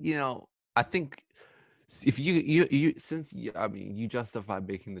I think if you since I mean you justify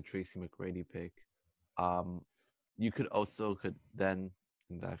making the Tracy McGrady pick, you could then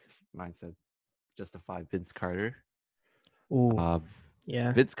in that mindset justify Vince Carter. Ooh,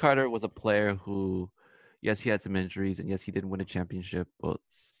 yeah. Vince Carter was a player who, yes, he had some injuries, and yes, he didn't win a championship, but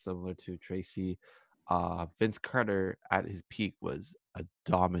similar to Tracy, Vince Carter at his peak was a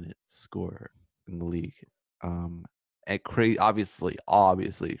dominant scorer in the league. And obviously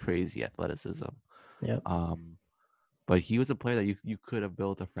crazy athleticism. Yeah. But he was a player that you could have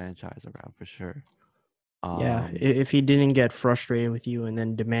built a franchise around for sure. Yeah, if he didn't get frustrated with you and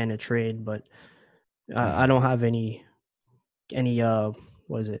then demand a trade, but I don't have any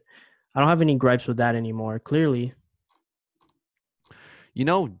what is it? I don't have any gripes with that anymore. Clearly,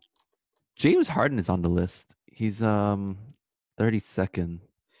 James Harden is on the list. He's 32nd.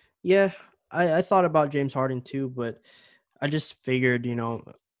 yeah, I thought about James Harden too, but I just figured,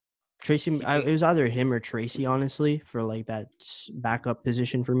 Tracy. It was either him or Tracy, honestly, for like that backup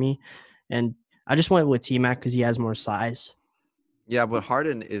position for me, and I just went with T-Mac because he has more size. Yeah, but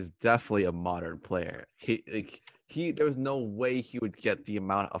Harden is definitely a modern player. There was no way he would get the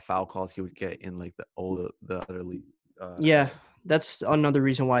amount of foul calls he would get in like the other league. Yeah, leagues. that's another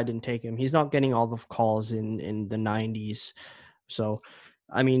reason why I didn't take him. He's not getting all the calls in the 90s. So,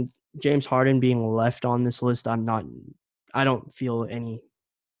 I mean, James Harden being left on this list, I don't feel any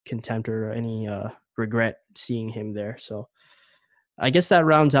contempt or any regret seeing him there. So, I guess that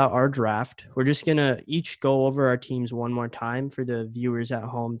rounds out our draft. We're just going to each go over our teams one more time for the viewers at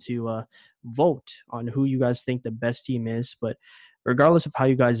home to vote on who you guys think the best team is. But regardless of how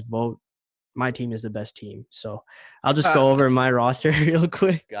you guys vote, my team is the best team. So I'll just go over my roster real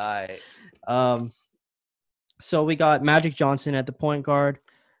quick. Guy. So we got Magic Johnson at the point guard,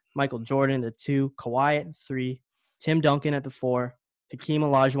 Michael Jordan at the 2, Kawhi at the 3, Tim Duncan at the 4, Hakeem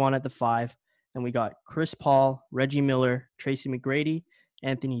Olajuwon at the 5, and we got Chris Paul, Reggie Miller, Tracy McGrady,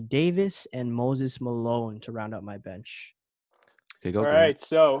 Anthony Davis, and Moses Malone to round out my bench. Okay, go. All Grant. right,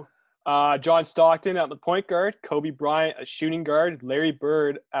 so John Stockton at the point guard, Kobe Bryant at shooting guard, Larry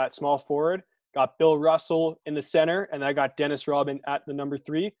Bird at small forward, got Bill Russell in the center, and I got Dennis Rodman at the number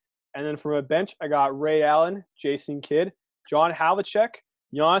 3. And then from a bench, I got Ray Allen, Jason Kidd, John Havlicek,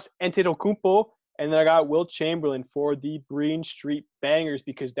 Giannis Antetokounmpo, and then I got Wilt Chamberlain for the Breen Street Bangers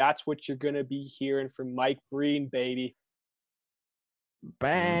because that's what you're going to be hearing from Mike Breen, baby.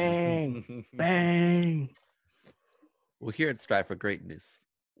 Bang, bang. Well, here at Strive for Greatness,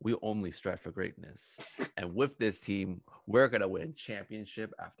 we only strive for greatness. And with this team, we're going to win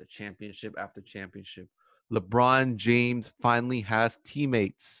championship after championship after championship. LeBron James finally has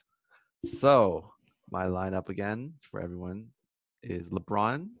teammates. So my lineup again for everyone is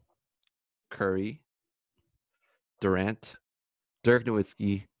LeBron, Curry, Durant, Dirk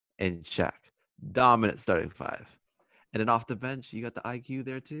Nowitzki, and Shaq. Dominant starting 5. And then off the bench, you got the IQ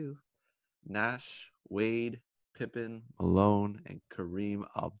there too. Nash, Wade, Pippen, Malone, and Kareem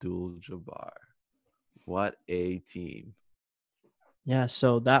Abdul-Jabbar. What a team. Yeah,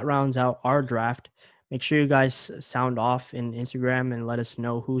 so that rounds out our draft. Make sure you guys sound off in Instagram and let us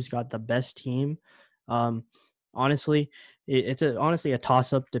know who's got the best team. Honestly, it's honestly a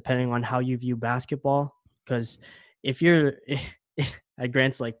toss-up depending on how you view basketball. Because if you're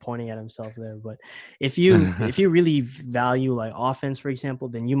Grant's like pointing at himself there, but if you really value like offense, for example,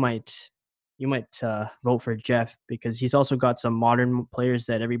 then you might vote for Jeff because he's also got some modern players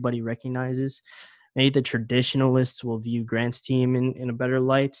that everybody recognizes. Maybe the traditionalists will view Grant's team in a better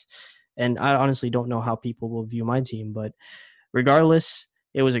light. And I honestly don't know how people will view my team. But regardless,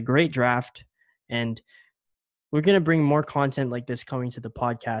 it was a great draft. And we're going to bring more content like this coming to the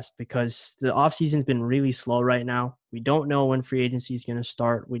podcast because the offseason's been really slow right now. We don't know when free agency is going to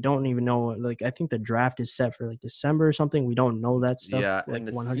start. We don't even know. Like, I think the draft is set for like December or something. We don't know that stuff. Yeah, like and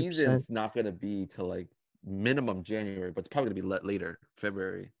the 100%. season's not going to be till like minimum January, but it's probably going to be later,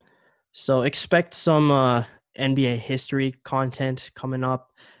 February. So expect some NBA history content coming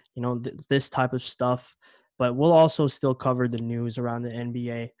up, this type of stuff. But we'll also still cover the news around the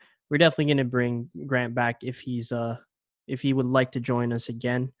NBA. We're definitely going to bring Grant back if he would like to join us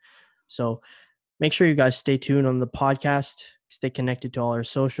again. So make sure you guys stay tuned on the podcast. Stay connected to all our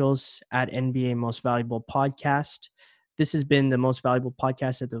socials at NBA Most Valuable Podcast. This has been the Most Valuable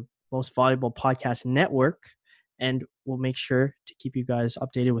Podcast at the Most Valuable Podcast Network. And we'll make sure to keep you guys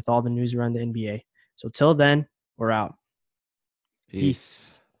updated with all the news around the NBA. So till then, we're out.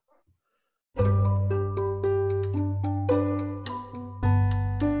 Peace.